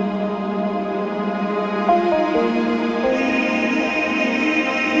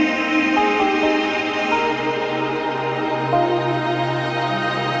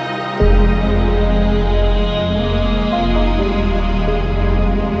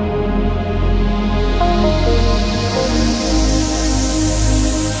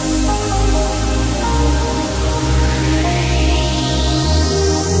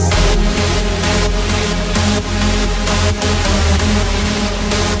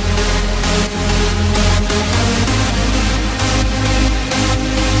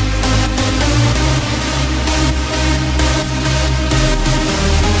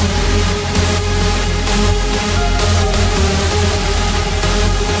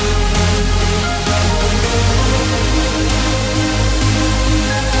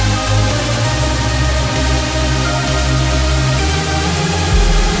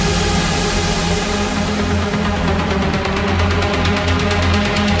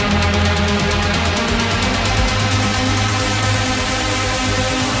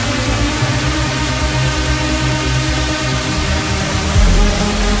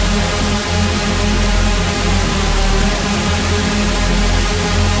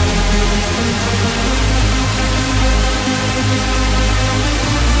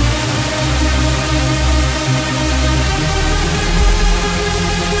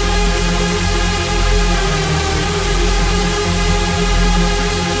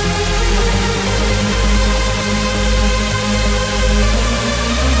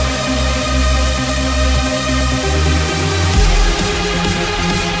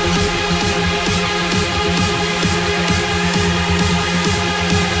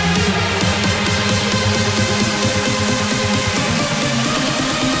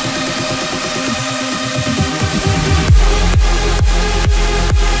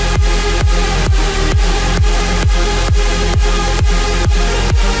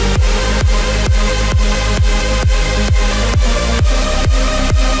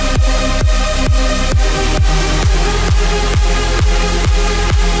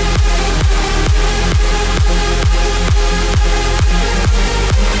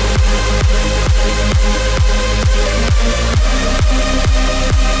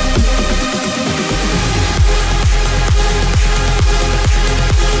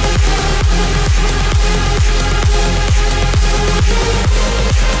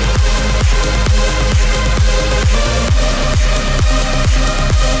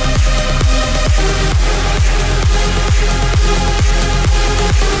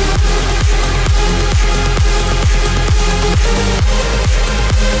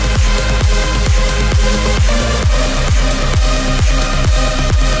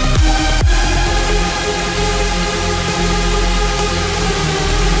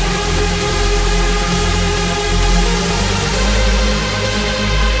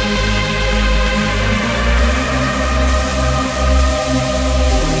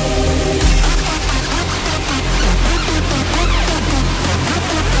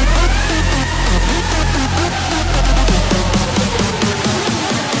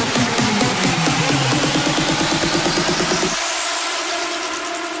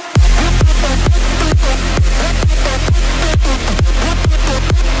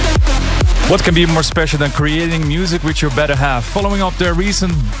 What can be more special than creating music with your better half? Following up their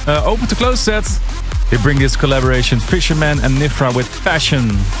recent Open to Close set, they bring this collaboration Fisherman and Nifra with Passion.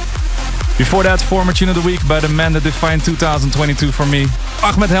 Before that, former tune of the week by the man that defined 2022 for me,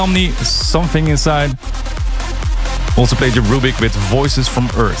 Ahmed Helmni, Something Inside. Also played your Rubik with Voices from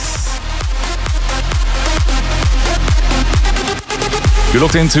Earth. You're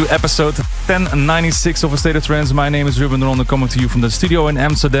looked into episode 1096 of A State of Trance. My name is Ruben Ronde, coming to you from the studio in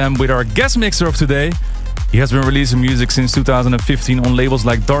Amsterdam with our guest mixer of today. He has been releasing music since 2015 on labels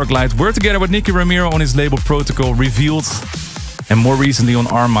like Darklight. We're together with Nicky Ramiro on his label Protocol Revealed, and more recently on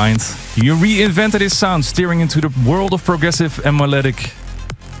Our Mind. You reinvented his sound, steering into the world of progressive and melodic.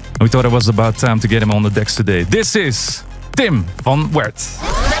 We thought it was about time to get him on the decks today. This is Tim van Wert.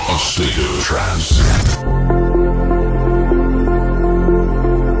 A State of Trance.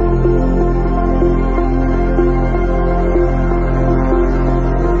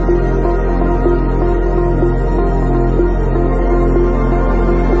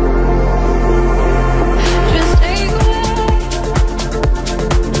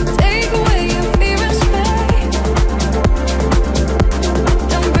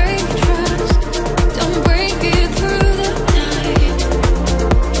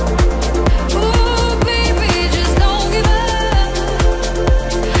 Baby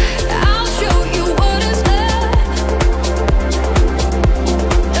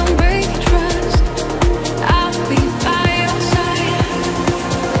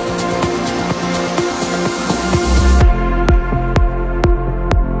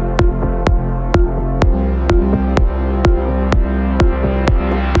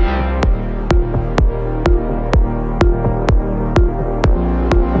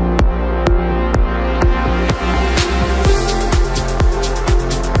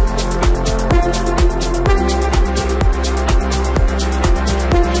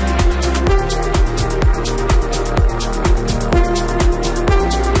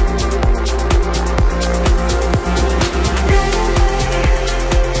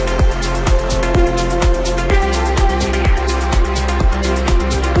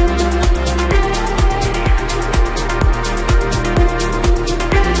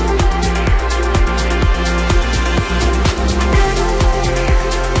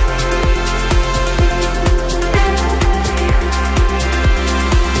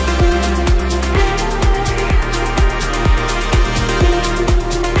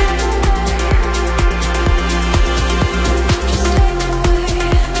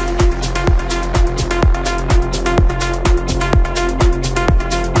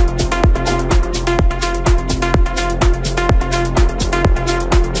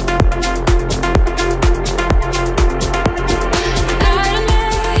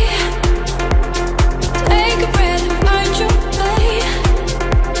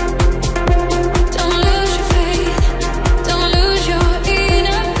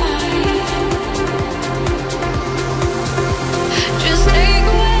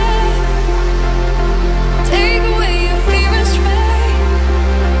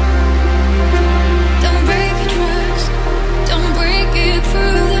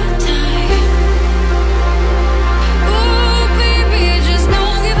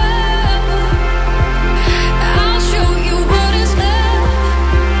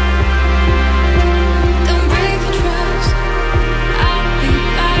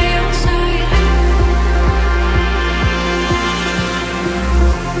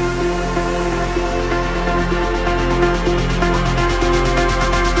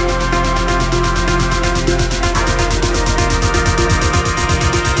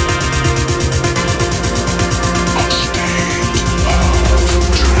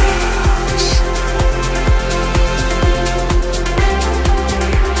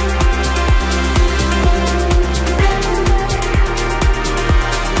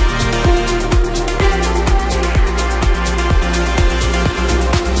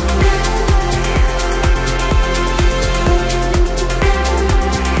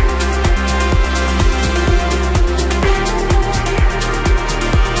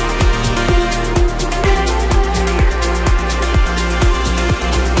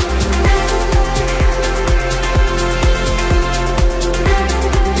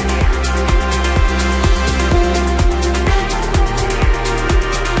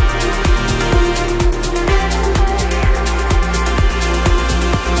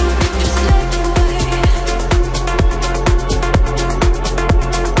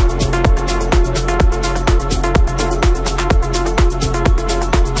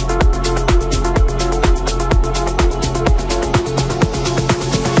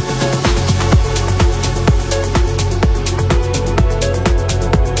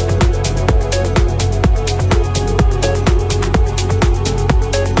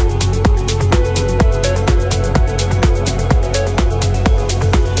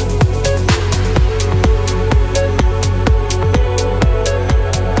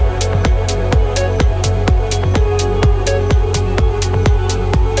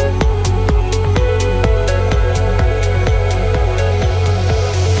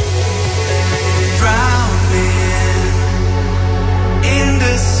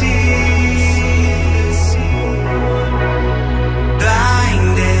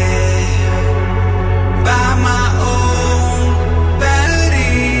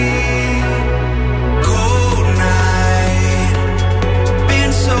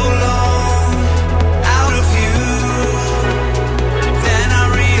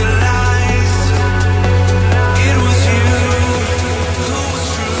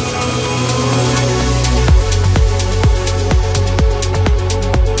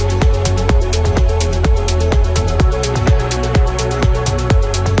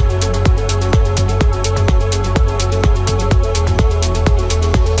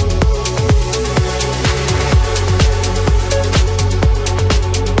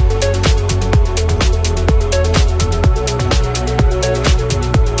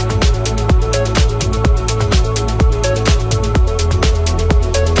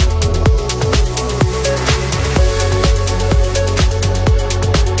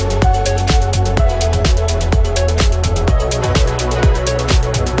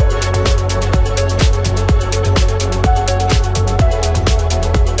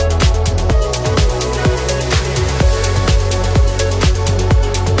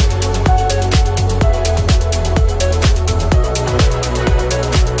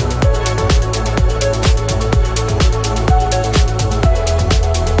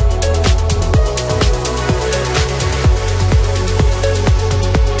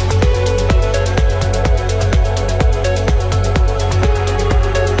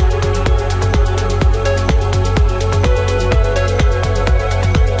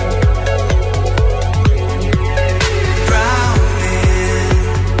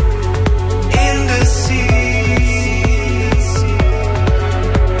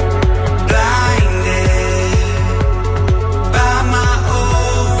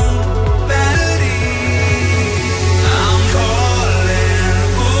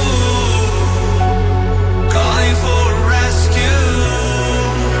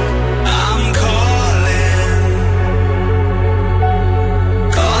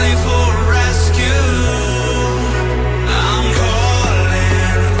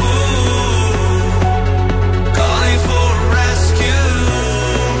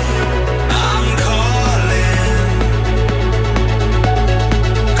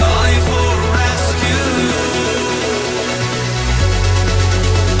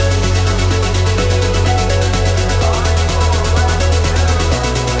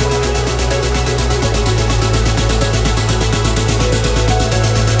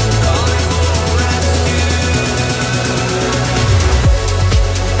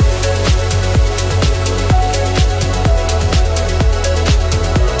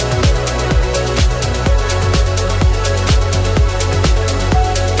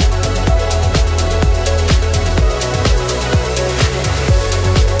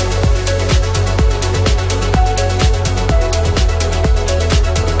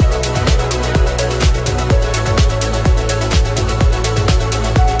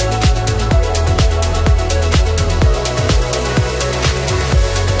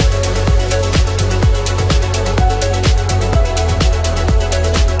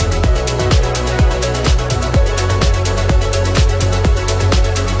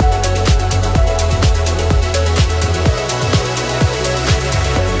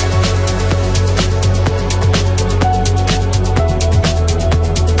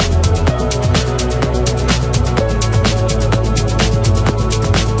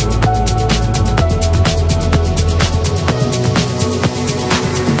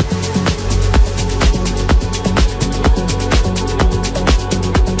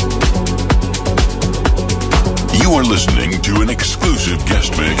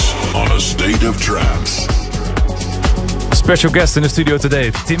State of Trance. Special guest in the studio today,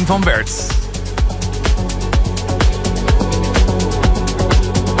 Tim van Buuren.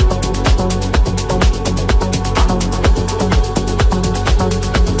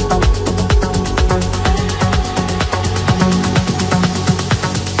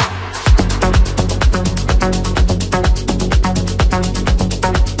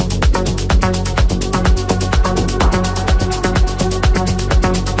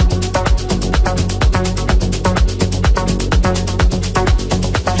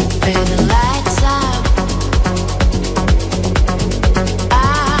 Been alive.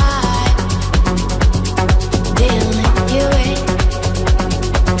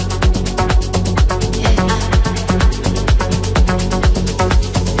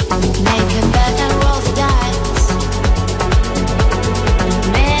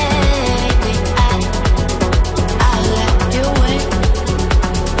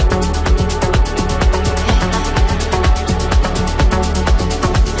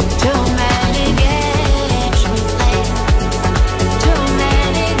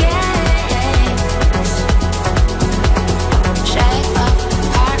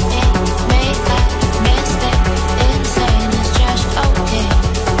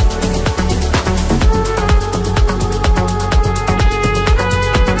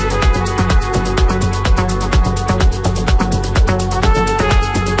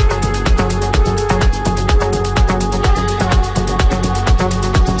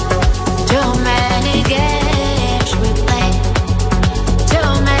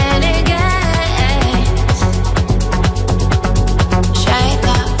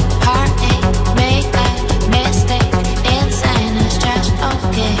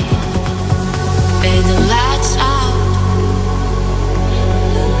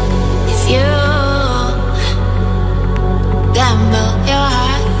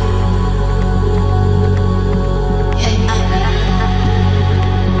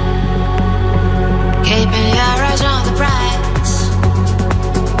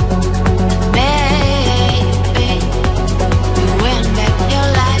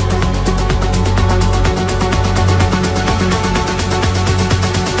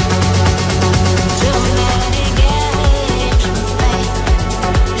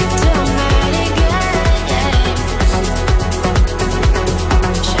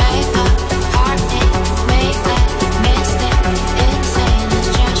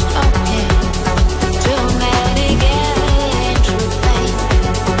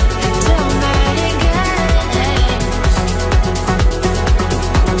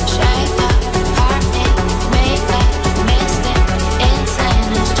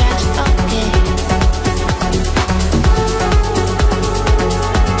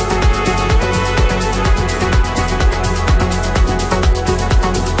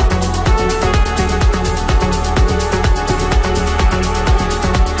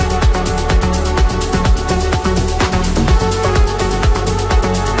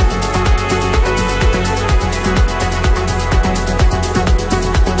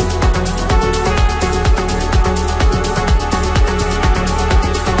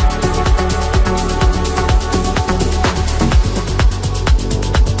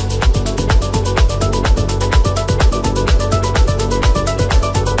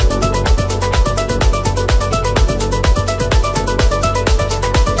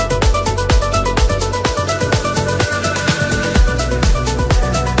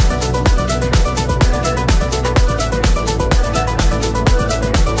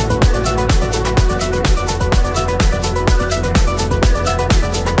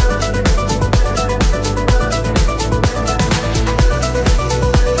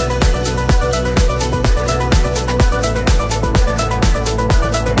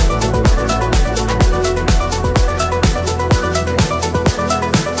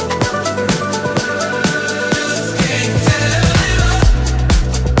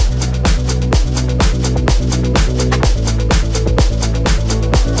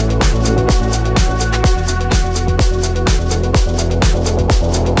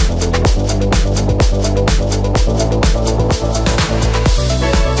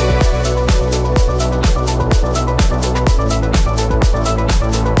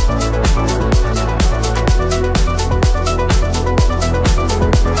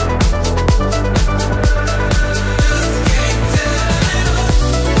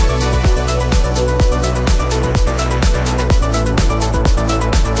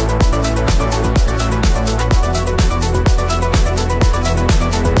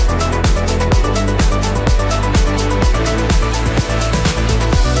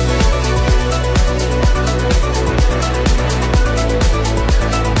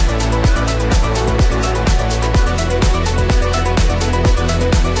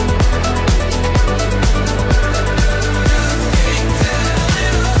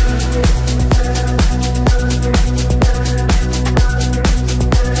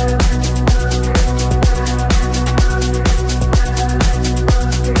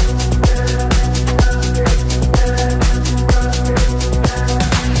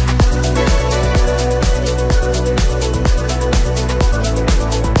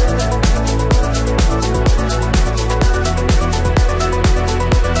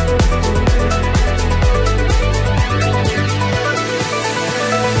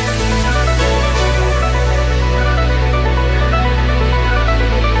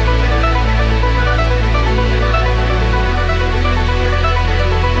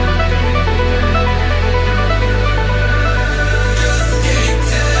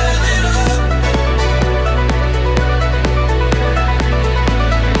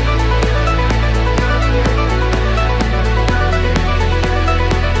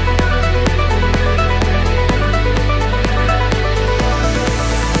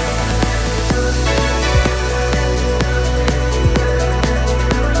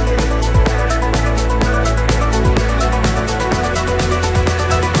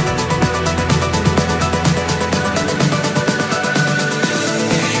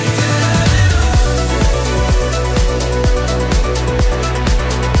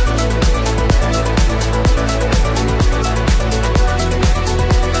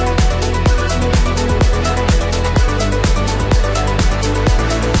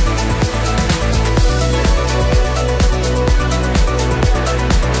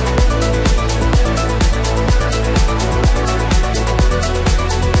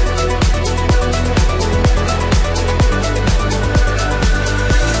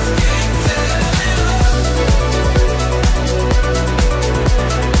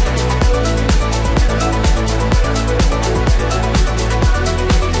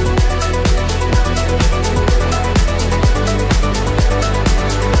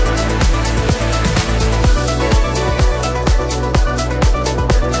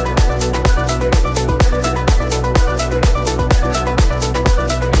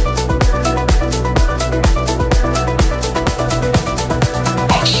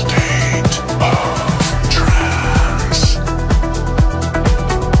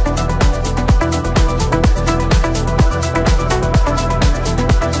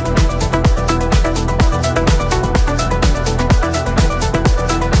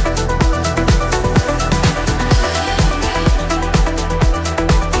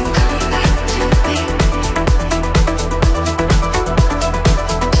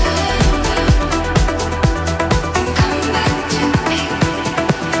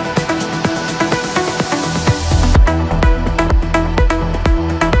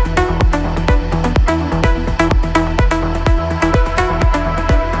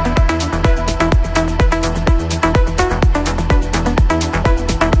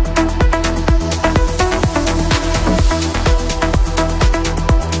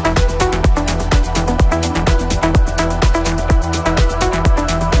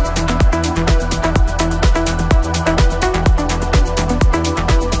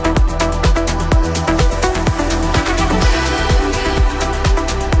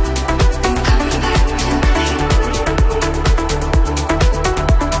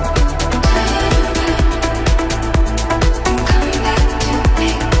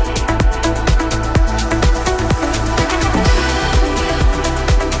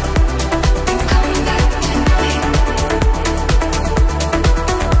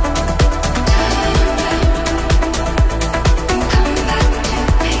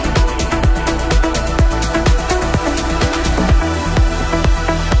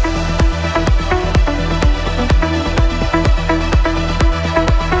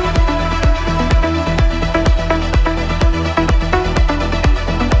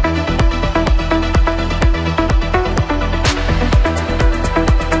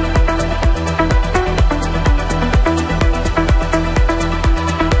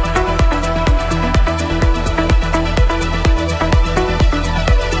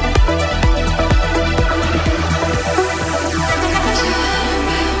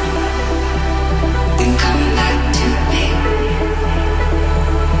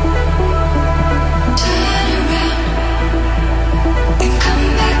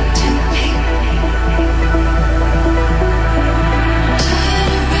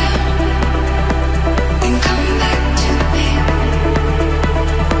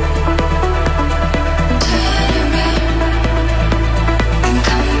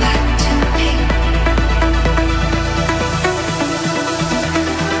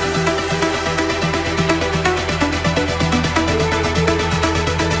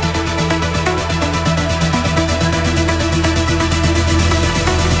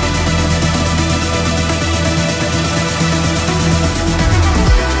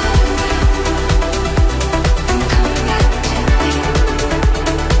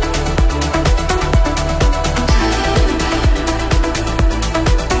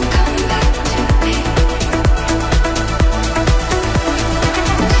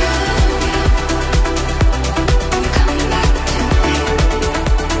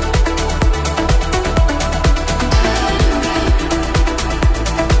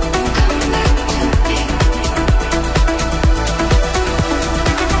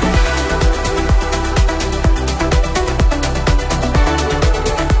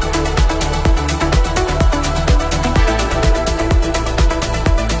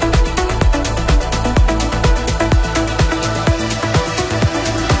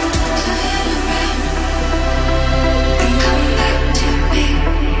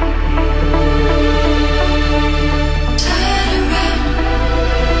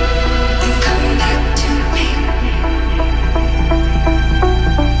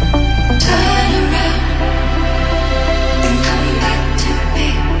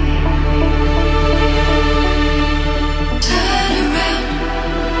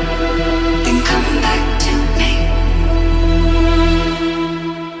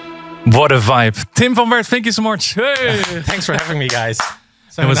 What a vibe. Tim van Werd, thank you so much. Hey. Thanks for having me, guys.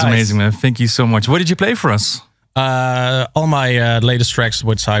 So It was nice. amazing, man. Thank you so much. What did you play for us? All my latest tracks,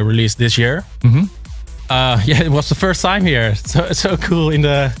 which I released this year. Mm-hmm. Yeah, it was the first time here. So cool in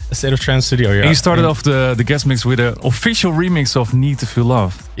the State of Trance studio. Yeah. And you started off the guest mix with an official remix of Need to Feel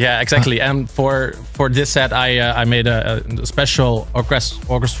Loved. Yeah, exactly. And for this set, I made a special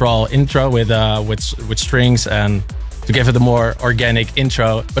orchestral intro with strings and to give it a more organic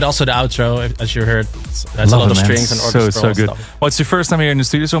intro, but also the outro, as you heard, has a lot of strings and orchestral so good. stuff. Well, it's your first time here in the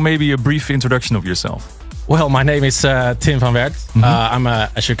studio, so maybe a brief introduction of yourself. Well, my name is Tim van Werd. I'm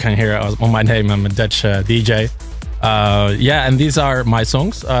as you can hear on my name, I'm a Dutch DJ. Yeah, and these are my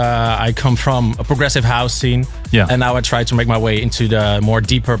songs. I come from a progressive house scene, and now I try to make my way into the more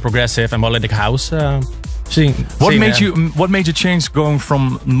deeper progressive and melodic house scene. What made you change going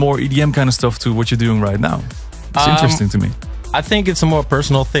from more EDM kind of stuff to what you're doing right now? It's interesting to me. I think it's a more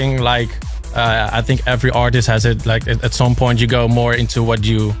personal thing. Like I think every artist has it. Like at some point you go more into what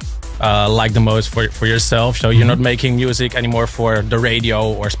you like the most for yourself. So you're not making music anymore for the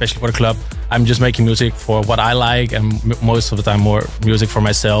radio or especially for the club. I'm just making music for what I like, and most of the time more music for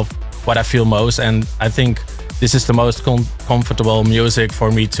myself, what I feel most. And I think this is the most comfortable music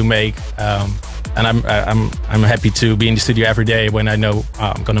for me to make. And I'm happy to be in the studio every day when I know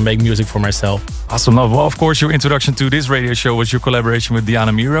I'm gonna make music for myself. Awesome. Well, of course, your introduction to this radio show was your collaboration with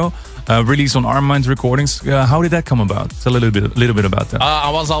Diana Miro, released on Armin Recordings. How did that come about? Tell a little bit about that. I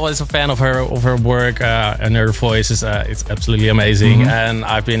was always a fan of her work, and her voice is it's absolutely amazing. And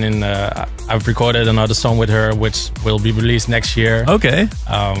I've been in I've recorded another song with her, which will be released next year. Okay.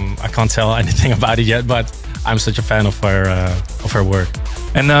 I can't tell anything about it yet, but I'm such a fan of her work.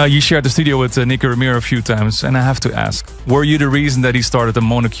 And you shared the studio with Nicky Ramiro a few times, and I have to ask, were you the reason that he started the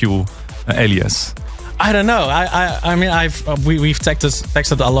Monocule alias? I don't know. I mean, we've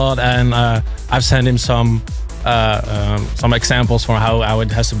texted a lot, and I've sent him some examples for how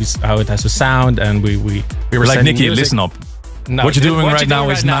it has to sound, and we were like, Nicky, music. Listen up. No, what you're doing right now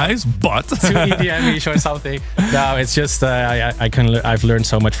is nice, but too EDM-ish or something. No, it's just I've learned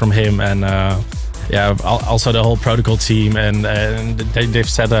so much from him, and yeah, also the whole protocol team, and they've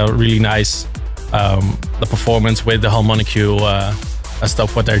set a really nice the performance with the whole Monocule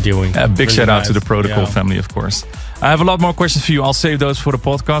stuff what they're doing. A big really shout out nice. to the protocol family, of course. I have a lot more questions for you. I'll save those for the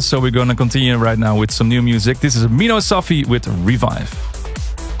podcast, so we're gonna continue right now with some new music. This is Mino Safi with Revive.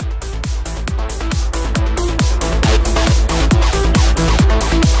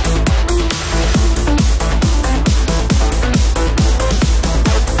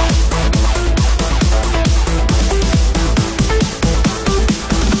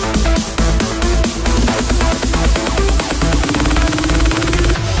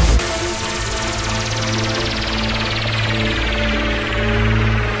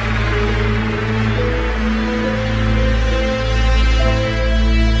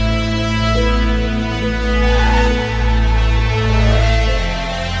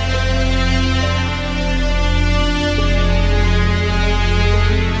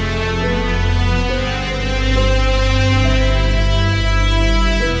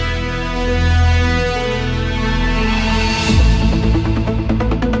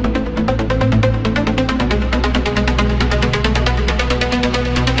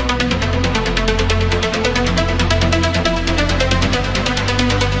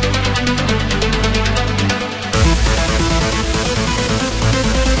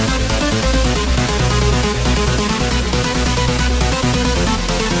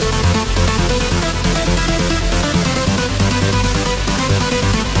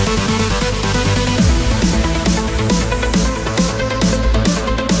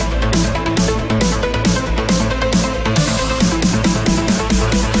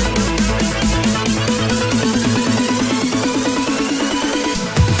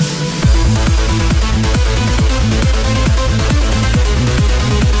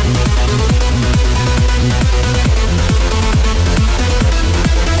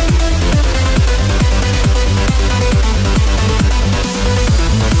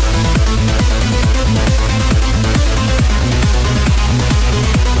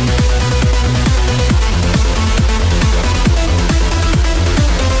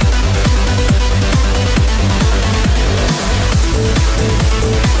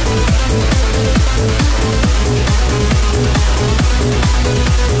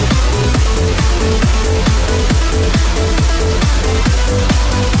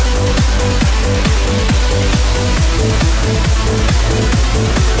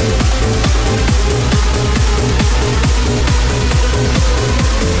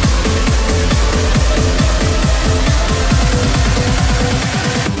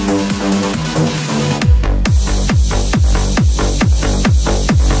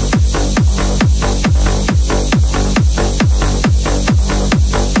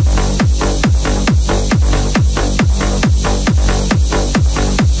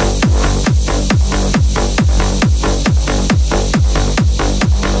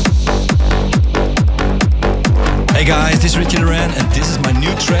 this is Ciaran and this is my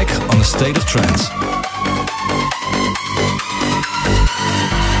new track on A State of Trance.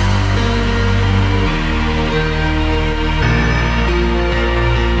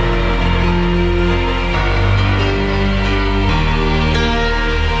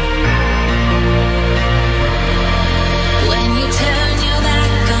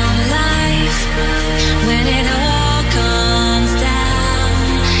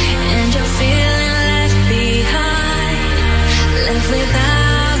 Without a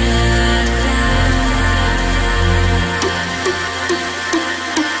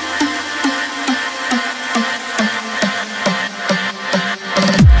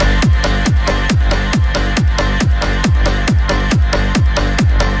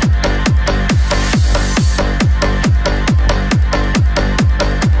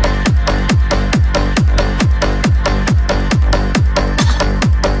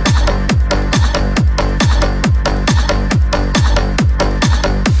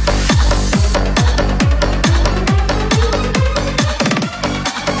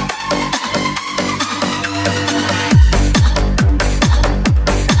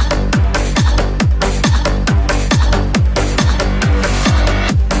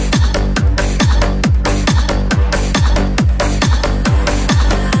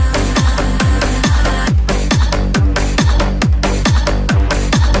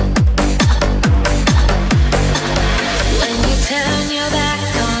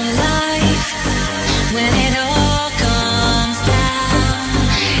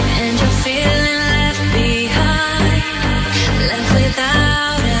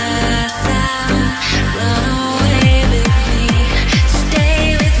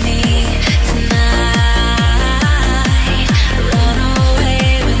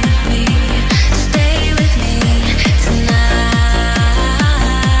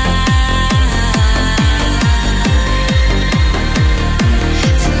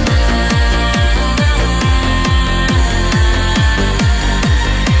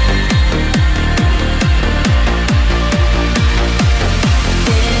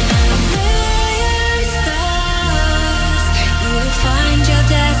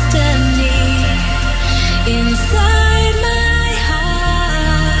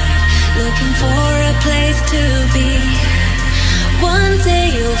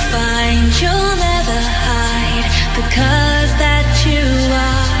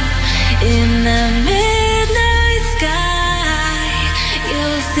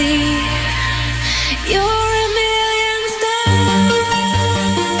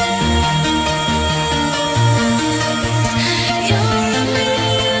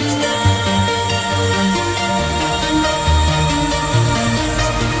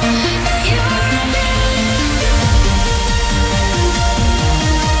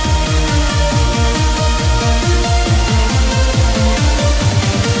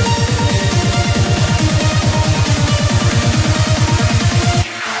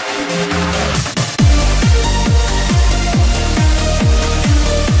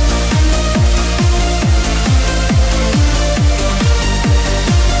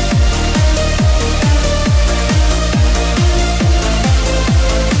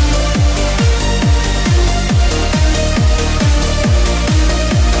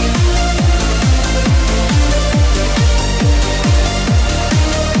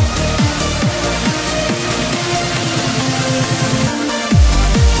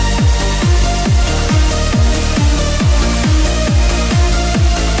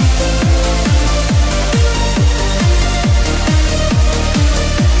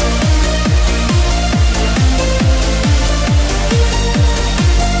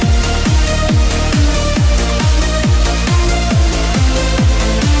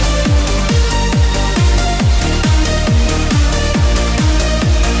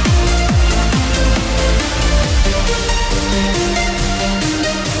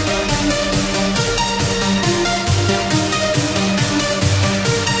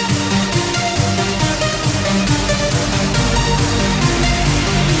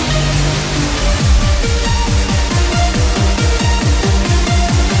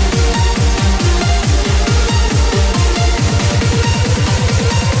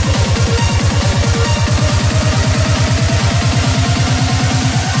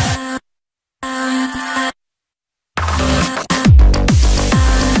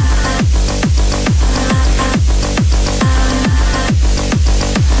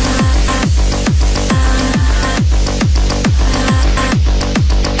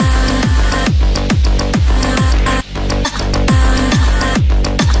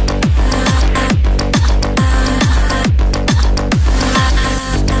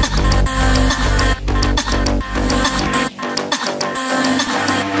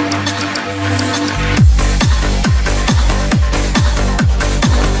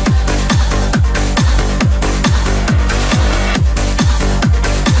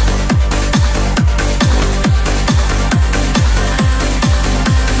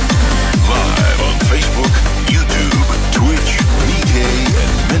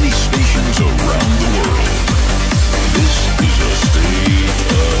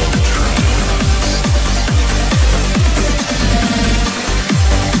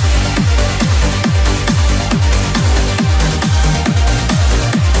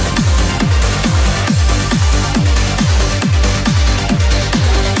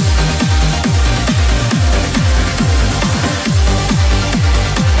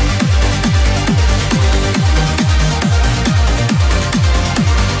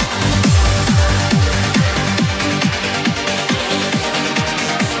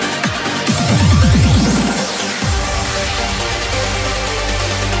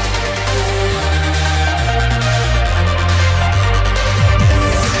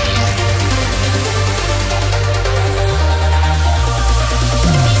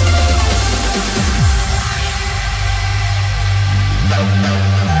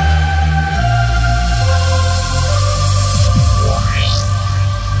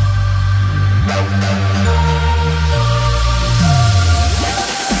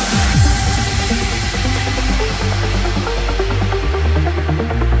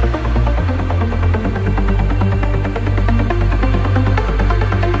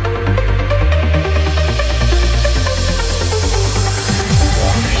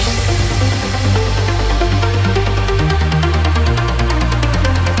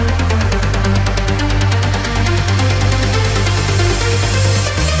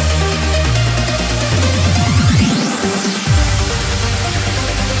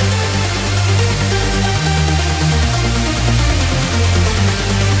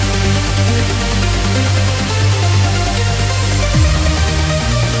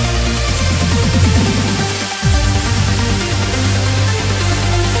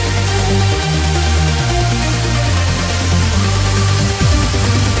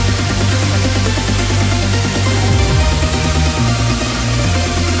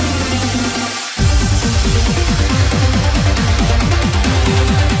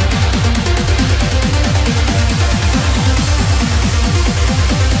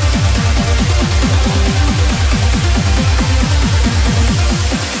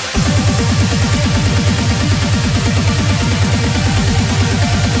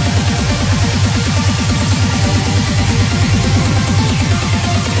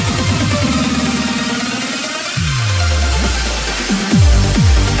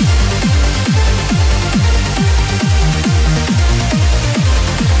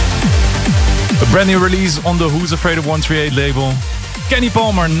Brand new release on the Who's Afraid of 138 label. Kenny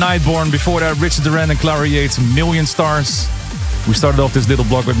Palmer, Nightborn. Before that, Richard Duran and Clara Yates, Million Stars. We started off this little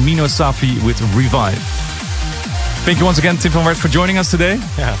block with Mino Safi with Revive. Thank you once again, Tim van Wert, for joining us today.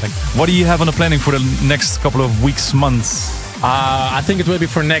 Yeah, thank you. What do you have on the planning for the next couple of weeks, months? I think it will be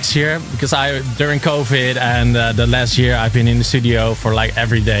for next year, because during COVID and the last year I've been in the studio for like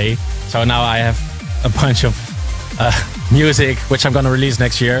every day. So now I have a bunch of music which I'm gonna release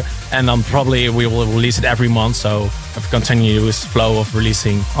next year, and probably we will release it every month. So I've continuous flow of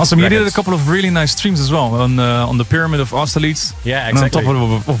releasing. Awesome! records. You did a couple of really nice streams as well on the pyramid of Austerlitz. Yeah, exactly. And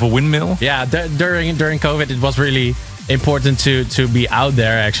on top of a windmill. Yeah, during COVID it was really important to be out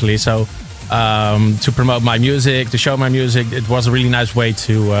there actually. So to promote my music, to show my music, it was a really nice way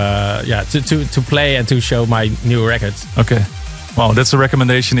to play and to show my new records. Okay. Well, that's a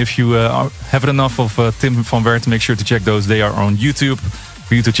recommendation. If you have enough of Tim van Wert, make sure to check those. They are on YouTube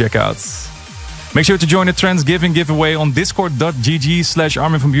for you to check out. Make sure to join the Trance giveaway on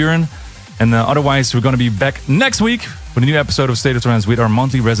discord.gg/Armin van Buuren. And otherwise, we're going to be back next week with a new episode of State of Trance with our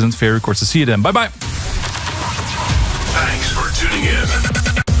monthly resident Ferry. Of course, to see you then. Bye-bye. Thanks for tuning in.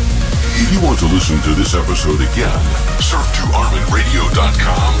 If you want to listen to this episode again, surf to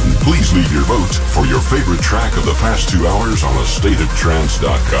ArminRadio.com and please leave your vote for your favorite track of the past 2 hours on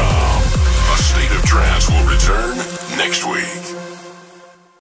AStateOfTrance.com. A State of Trance will return next week.